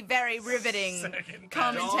 be very riveting Dawn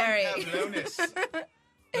commentary. Pavlonis.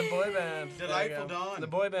 The boy band. Delightful There you go. Dawn. The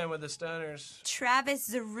boy band with the stoners. Travis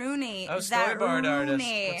Zaruni. Oh, storyboard artist.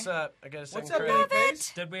 Zaruni. What's up? I got a second What's up, credit.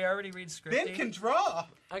 Babyface? Did we already read Ben scripty? can draw.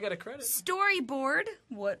 I got a credit. Storyboard.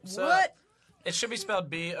 What? So- What? It should be spelled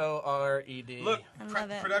B-O-R-E-D. Look, I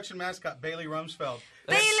love it. production mascot Bailey Rumsfeld.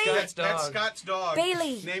 That's Bailey! Scott's dog. That's Scott's dog.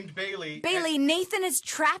 Bailey. Named Bailey. Bailey, Nathan is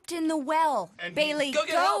trapped in the well. And Bailey, he- Go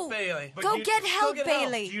get help, Bailey. But Go you- get help, get help.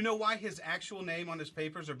 Bailey. Do you know why his actual name on his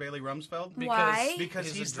papers are Bailey Rumsfeld? Why? Because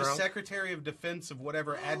He's a he's the drunk. Secretary of Defense of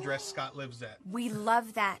whatever address Scott lives at. We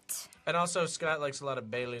love that. And also, Scott likes a lot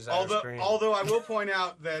of Bailey's Irish cream. Although I will point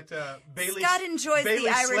out that Bailey Scott enjoys the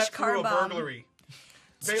Irish slept car through a bomb. burglary.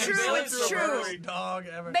 true, slept it's through a true. burglary. dog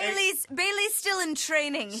ever. Bailey's still in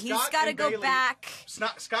training. He's Scott got to and go Bailey- back.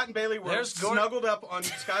 Scott and Bailey were There's Gord- snuggled up on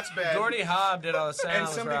Scott's bed, Gordy Hobb did all the and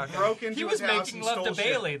sounds. somebody rocking. broke into He his was house making and love stole to shit.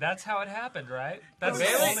 Bailey. That's how it happened, right? That's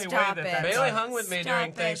Bailey- the only way Stop that it. that Bailey hung with me Stop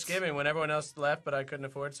during it. Thanksgiving when everyone else left, but I couldn't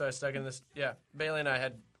afford, so I stuck in this. Yeah, Bailey and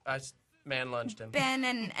I man lunged him. Ben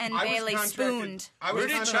and I was Bailey contracted- spooned. I was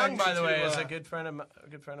Rudy Chung, contracted by the way, to, is a good friend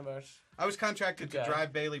of ours. I was contracted Good to guy.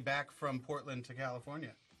 drive Bailey back from Portland to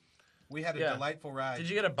California. We had a Yeah. delightful ride. Did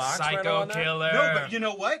you get a box rental psycho on that? killer. No, but you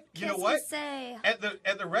know what? You know Kiss what? me say. At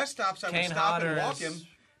the rest stops, I would Kane stop and Hodder walk is him,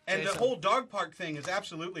 and Jason. the whole dog park thing is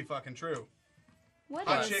absolutely fucking true. What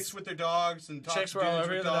Hot is? chicks with their dogs and talk Chicks to were all dudes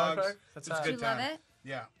over you with in the dog dogs. park? That's It's a hot. good Do you love time. it?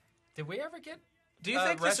 Yeah. Did we ever get Do you a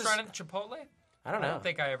think this is? restaurant at Chipotle? I don't I know. don't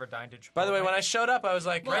think I ever dined at Chipotle. By the way, when I showed up, I was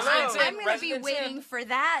like, Well, Residence I'm Inn, going to be Residence waiting Inn. for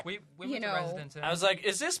that. we you went to know. Residence Inn. I was like,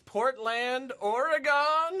 is this Portland,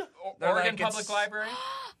 Oregon? They're Oregon like, Public it's- Library.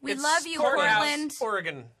 We it's love you, Courthouse. Portland.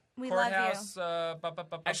 Oregon. We love you. Courthouse.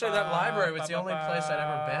 Actually, that library was the only place I'd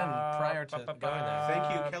ever been prior to going there.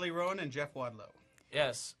 Thank you, Kelly Rowan and Jeff Wadlow.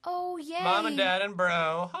 Yes. Oh, yay. Mom and Dad and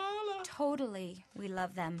Bro. Holla. Totally. We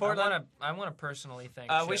love them. I want to personally thank.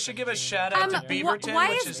 We Chip should and give a Gene. shout out to wh- Beaverton, why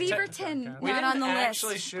which is is Beaverton We not on didn't the list?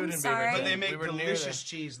 actually shoot I'm in sorry. Beaverton. But they make We were near delicious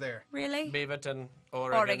cheese there. Really? Beaverton,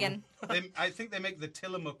 Oregon. Oregon. I think they make the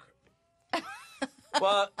Tillamook.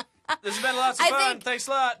 Well, this has been lots of I fun. think- Thanks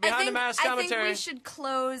a lot. Behind the mask I think commentary. we should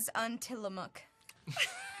close on Tillamook.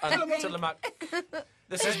 Tillamook.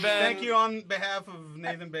 This has been Thank you on behalf of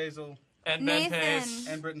Nathan Basil and Ben Nathan. Pace.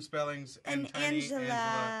 and Britton Spellings and, And Tiny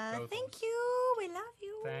Angela. both. Thank you. We love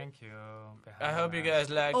you. Thank you. I hope you guys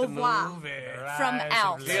liked Au the revoir. movie. From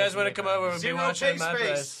Alf. If you guys want to come over, we'll be Zero watching at pay my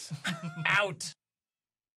space. place. Out.